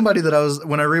there was somebody that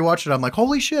when I rewatched it, I'm like,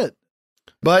 holy shit.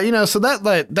 But, so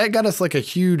that got us like a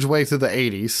huge way through the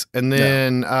 80s. And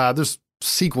then there's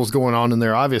sequels going on in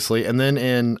there, obviously. And then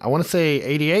in, I want to say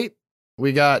 88,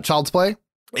 we got Child's Play.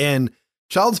 And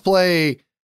Child's Play...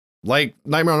 like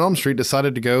Nightmare on Elm Street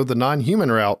decided to go the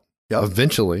non-human route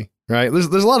eventually, right? There's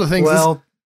a lot of things. Well,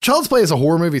 Child's Play is a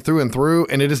horror movie through and through,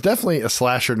 and it is definitely a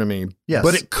slasher to me. Yes.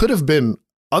 But it could have been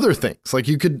other things. Like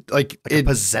you could a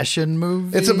possession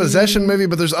movie. It's a possession movie,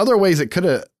 but there's other ways it could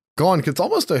have gone because it's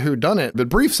almost a whodunit. But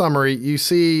brief summary, you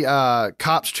see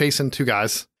cops chasing two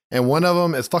guys, and one of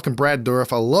them is fucking Brad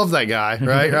Dourif. I love that guy,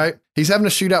 right? He's having a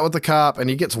shootout with the cop, and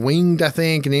he gets winged, I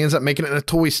think, and he ends up making it in a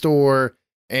toy store,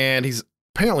 and he's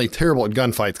apparently terrible at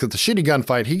gunfights because the shitty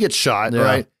gunfight, he gets shot,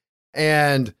 right?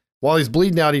 And while he's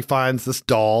bleeding out, he finds this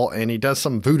doll and he does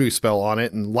some voodoo spell on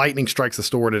it and lightning strikes the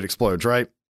store and it explodes, right?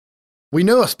 We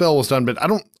know a spell was done, but I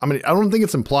don't think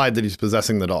it's implied that he's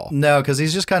possessing the doll. No, because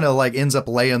he's just kind of like ends up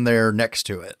laying there next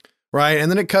to it. Right.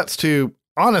 And then it cuts to,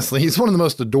 honestly, he's one of the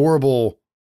most adorable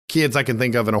kids I can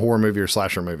think of in a horror movie or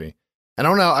slasher movie. And I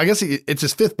don't know, I guess it's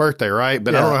his 5th birthday, right?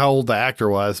 But I don't know how old the actor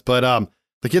was, but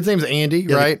the kid's name's Andy,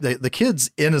 right? The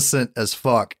kid's innocent as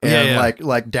fuck and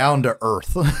like down to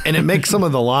earth. And it makes some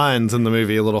of the lines in the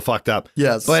movie a little fucked up.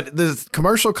 Yes. But this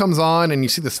commercial comes on and you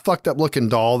see this fucked up looking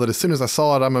doll that as soon as I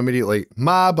saw it, I'm immediately,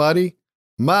 my buddy.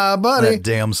 That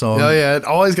damn song. Oh yeah, it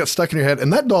always got stuck in your head.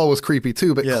 And that doll was creepy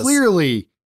too, but clearly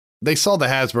they saw the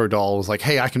Hasbro doll, was like,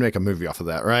 hey, I can make a movie off of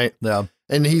that, right? Yeah.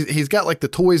 And he's got like the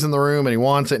toys in the room and he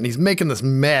wants it and he's making this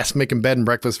mess, making bed and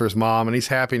breakfast for his mom and he's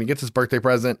happy and he gets his birthday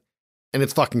present. And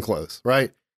it's fucking clothes,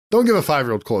 right? Don't give a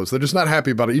 5-year-old clothes. They're just not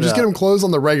happy about it. You just get them clothes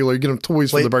on the regular. You get them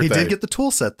toys for the birthday. He did get the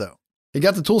tool set, though. He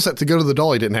got the tool set to go to the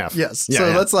doll he didn't have. Yes.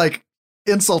 That's like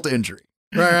insult to injury.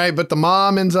 Right. But the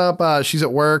mom ends up, she's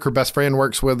at work. Her best friend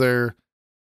works with her.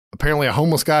 Apparently a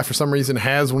homeless guy, for some reason,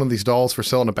 has one of these dolls for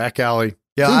sale in a back alley.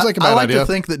 Yeah, seems like a bad idea. To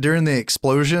think that during the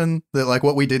explosion, that like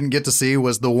what we didn't get to see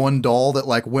was the one doll that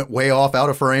like went way off out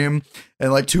of frame.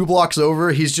 And like 2 blocks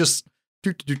over, he's just...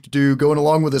 going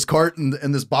along with his cart and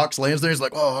this box lands there. He's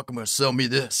like, oh, how come you sell me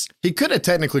this? He could have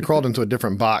technically crawled into a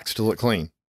different box to look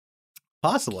clean.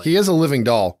 Possibly. He is a living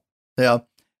doll. Yeah.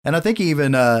 And I think he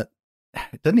even,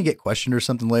 doesn't he get questioned or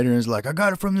something later? And he's like, I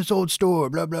got it from this old store,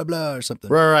 blah, blah, blah, or something.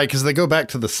 Right, because they go back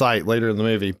to the site later in the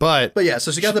movie. But yeah,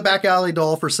 so she got the back alley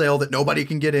doll for sale that nobody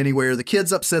can get anywhere. The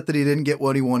kid's upset that he didn't get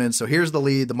what he wanted. So here's the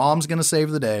lead. The mom's going to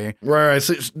save the day. Right.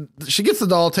 So she gets the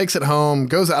doll, takes it home,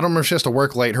 goes, I don't remember if she has to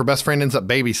work late. Her best friend ends up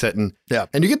babysitting. Yeah.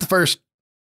 And you get the first,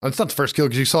 it's not the first kill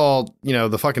because you saw,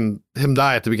 the fucking him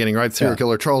die at the beginning, right? Serial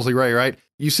killer, Charles Lee Ray, right?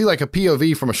 You see like a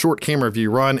POV from a short camera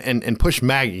view run and push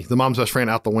Maggie, the mom's best friend,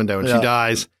 out the window and she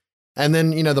dies. And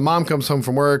then, the mom comes home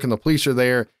from work and the police are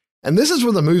there. And this is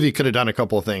where the movie could have done a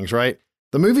couple of things, right?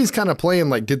 The movie's kind of playing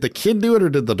like, did the kid do it or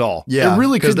did the doll? Yeah. It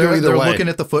really could go either they're way. looking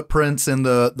at the footprints in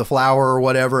the flower or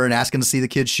whatever and asking to see the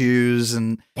kid's shoes.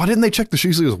 And why didn't they check the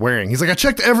shoes he was wearing? He's like, I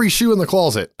checked every shoe in the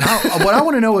closet. What I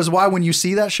want to know is why when you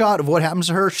see that shot of what happens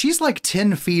to her, she's like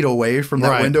 10 feet away from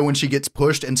that window when she gets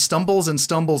pushed and stumbles and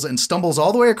stumbles and stumbles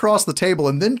all the way across the table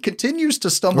and then continues to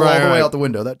stumble all the way out the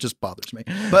window. That just bothers me.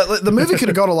 But the movie could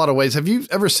have gone a lot of ways. Have you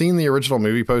ever seen the original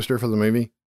movie poster for the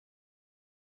movie?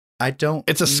 I don't.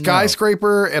 It's a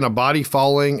skyscraper and a body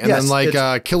falling, and then like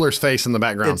a killer's face in the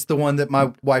background. It's the one that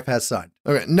my wife has signed.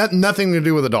 Okay, nothing to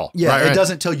do with the doll. Yeah, right? It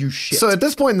doesn't tell you shit. So at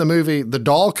this point in the movie, the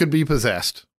doll could be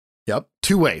possessed. Yep.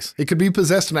 Two ways. It could be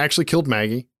possessed and actually killed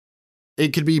Maggie. It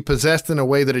could be possessed in a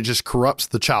way that it just corrupts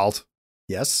the child.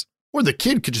 Yes. Or the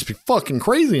kid could just be fucking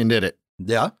crazy and did it.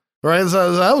 Yeah. Right.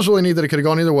 So that was really neat that it could have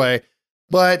gone either way.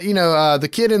 But, the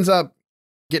kid ends up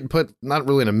getting put not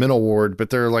really in a mental ward, but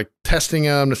they're like testing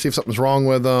him to see if something's wrong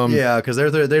with him. Yeah, because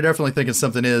they're definitely thinking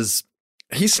something is.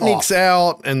 He sneaks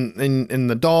out and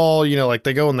the doll, like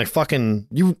they go and they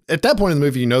fucking at that point in the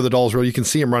movie, the doll's real. You can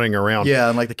see him running around. Yeah,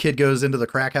 and like the kid goes into the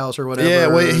crack house or whatever. Yeah,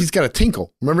 well, he's got a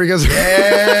tinkle. Remember he goes.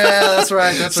 Yeah, that's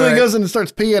right. So he goes in and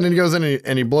starts peeing and he goes in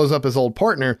and he blows up his old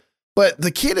partner. But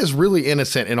the kid is really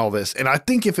innocent in all this. And I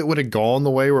think if it would have gone the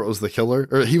way where it was the killer,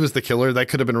 or he was the killer, that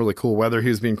could have been really cool, whether he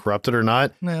was being corrupted or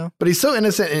not. No. But he's so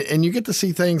innocent. And you get to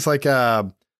see things like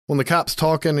when the cop's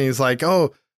talking, and he's like,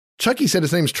 oh, Chucky said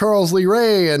his name's Charles Lee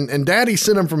Ray, and Daddy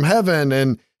sent him from heaven.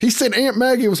 And he said Aunt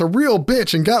Maggie was a real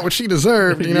bitch and got what she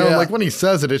deserved. Like when he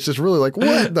says it, it's just really like,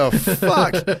 what the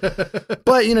fuck?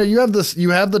 But, you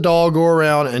have the doll go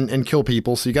around and kill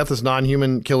people. So you got this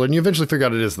non-human killer, and you eventually figure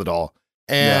out it is the doll.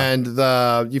 And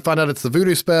you find out it's the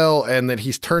voodoo spell and that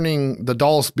he's turning the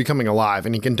doll's becoming alive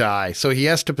and he can die. So he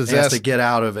has to possess. He has to get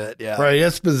out of it. Yeah. Right. He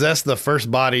has to possess the first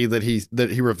body that he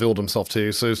revealed himself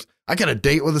to. So I got a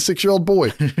date with a 6-year-old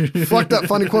boy. Fucked up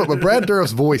funny quote, but Brad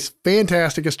Dourif's voice,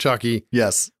 fantastic as Chucky.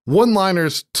 Yes.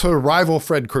 One-liners to rival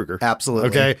Fred Krueger. Absolutely.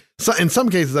 Okay. So in some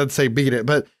cases I'd say beat it,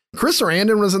 but Chris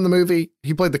Sarandon was in the movie.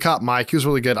 He played the cop Mike. He was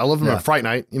really good. I love him in Fright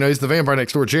Night. He's the vampire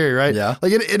next door Jerry, right? Yeah.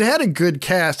 Like it had a good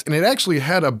cast, and it actually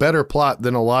had a better plot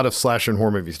than a lot of slasher and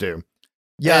horror movies do.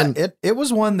 Yeah, and it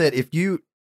was one that if you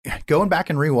going back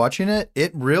and rewatching it,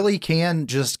 it really can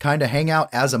just kind of hang out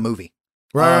as a movie.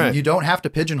 Right. You don't have to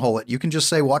pigeonhole it. You can just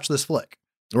say, watch this flick.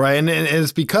 Right. And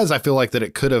it's because I feel like that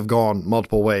it could have gone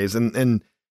multiple ways. And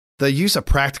the use of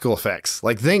practical effects,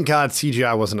 like thank God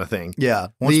CGI wasn't a thing. Yeah.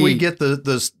 Once we get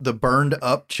the burned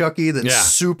up Chucky that's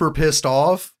super pissed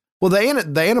off. Well, the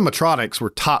animatronics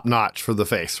were top notch for the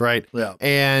face, right? Yeah.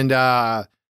 And I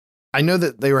know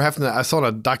that they were having to, I saw in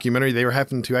a documentary, they were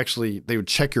having to they would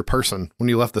check your person when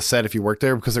you left the set if you worked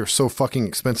there because they were so fucking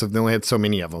expensive. They only had so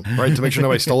many of them, right? To make sure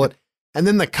nobody stole it. And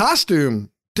then the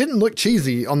costume didn't look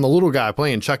cheesy on the little guy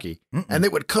playing Chucky. Mm-mm. And they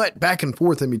would cut back and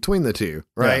forth in between the two,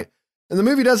 right? Yeah. And the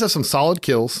movie does have some solid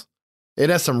kills. It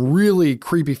has some really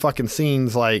creepy fucking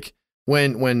scenes, like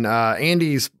when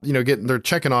Andy's, they're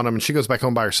checking on him and she goes back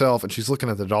home by herself and she's looking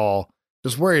at the doll,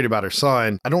 just worried about her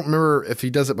son. I don't remember if he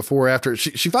does it before or after.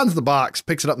 She finds the box,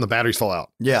 picks it up, and the batteries fall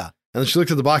out. Yeah. And then she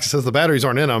looks at the box and says the batteries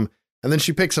aren't in them. And then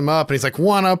she picks him up and he's like,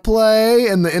 wanna play?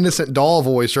 And the innocent doll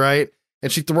voice, right?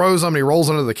 And she throws him and he rolls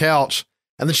under the couch.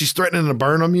 And then she's threatening to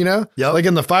burn him, Yep. Like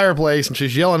in the fireplace. And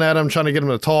she's yelling at him, trying to get him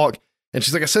to talk. And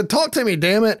she's like, I said, talk to me,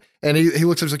 damn it. And he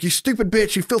looks at her, he's like, you stupid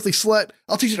bitch, you filthy slut.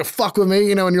 I'll teach you to fuck with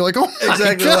me, and you're like, oh my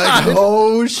exactly God. Like,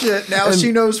 oh shit, now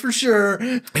she knows for sure.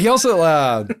 He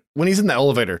also, when he's in the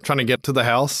elevator trying to get to the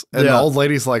house, and the old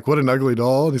lady's like, what an ugly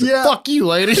doll. And he's like, fuck you,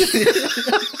 lady.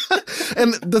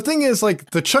 And the thing is,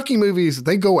 like, the Chucky movies,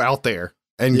 they go out there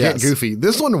and get goofy.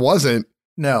 This one wasn't.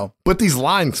 No. But these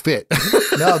lines fit.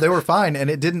 No, they were fine. And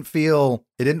it didn't feel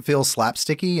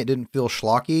slapsticky. It didn't feel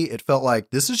schlocky. It felt like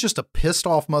this is just a pissed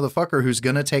off motherfucker who's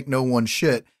going to take no one's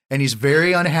shit. And he's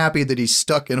very unhappy that he's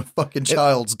stuck in a fucking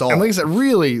child's doll. And like I said,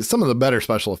 really some of the better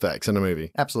special effects in the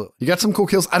movie. Absolutely. You got some cool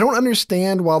kills. I don't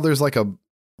understand why there's like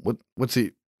what's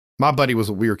he, my buddy was,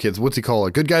 we were kids. What's he call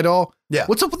a good guy doll? Yeah.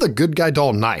 What's up with the good guy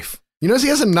doll knife? You notice he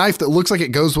has a knife that looks like it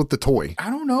goes with the toy. I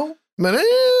don't know. But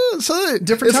so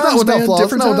Different it's times, not without man. flaws.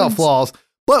 Different It's not without times. flaws.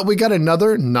 But we got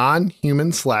another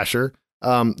non-human slasher.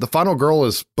 The final girl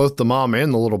is both the mom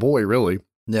and the little boy, really.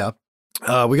 Yeah.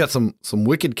 We got some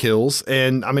wicked kills,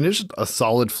 and I mean, it's just a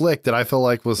solid flick that I feel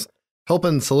like was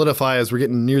helping solidify as we're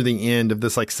getting near the end of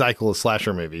this like cycle of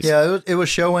slasher movies. Yeah, it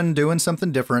was doing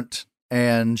something different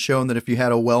and showing that if you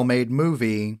had a well-made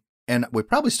movie, and we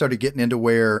probably started getting into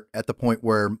where at the point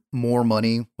where more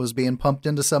money was being pumped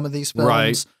into some of these films.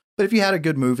 Right. But if you had a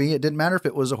good movie, it didn't matter if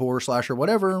it was a horror slasher,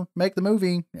 whatever, make the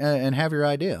movie and have your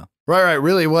idea. Right,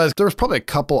 really was. There was probably a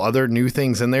couple other new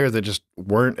things in there that just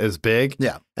weren't as big.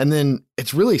 Yeah. And then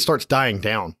it really starts dying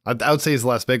down. I would say is the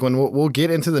last big one. We'll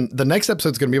get into the next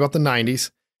episode's going to be about the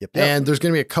 90s. Yep. And there's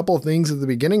going to be a couple of things at the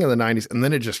beginning of the 90s, and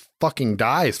then it just fucking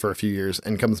dies for a few years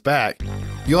and comes back.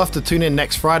 You'll have to tune in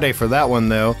next Friday for that one,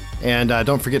 though. And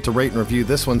don't forget to rate and review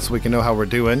this one so we can know how we're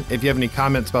doing. If you have any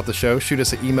comments about the show, shoot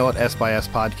us an email at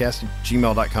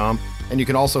sbyspodcast@gmail.com. And you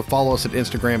can also follow us at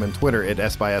Instagram and Twitter at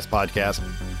sbyspodcast.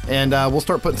 And we'll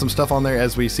start putting some stuff on there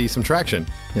as we see some traction.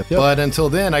 Yep. But until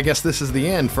then, I guess this is the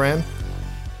end, friend.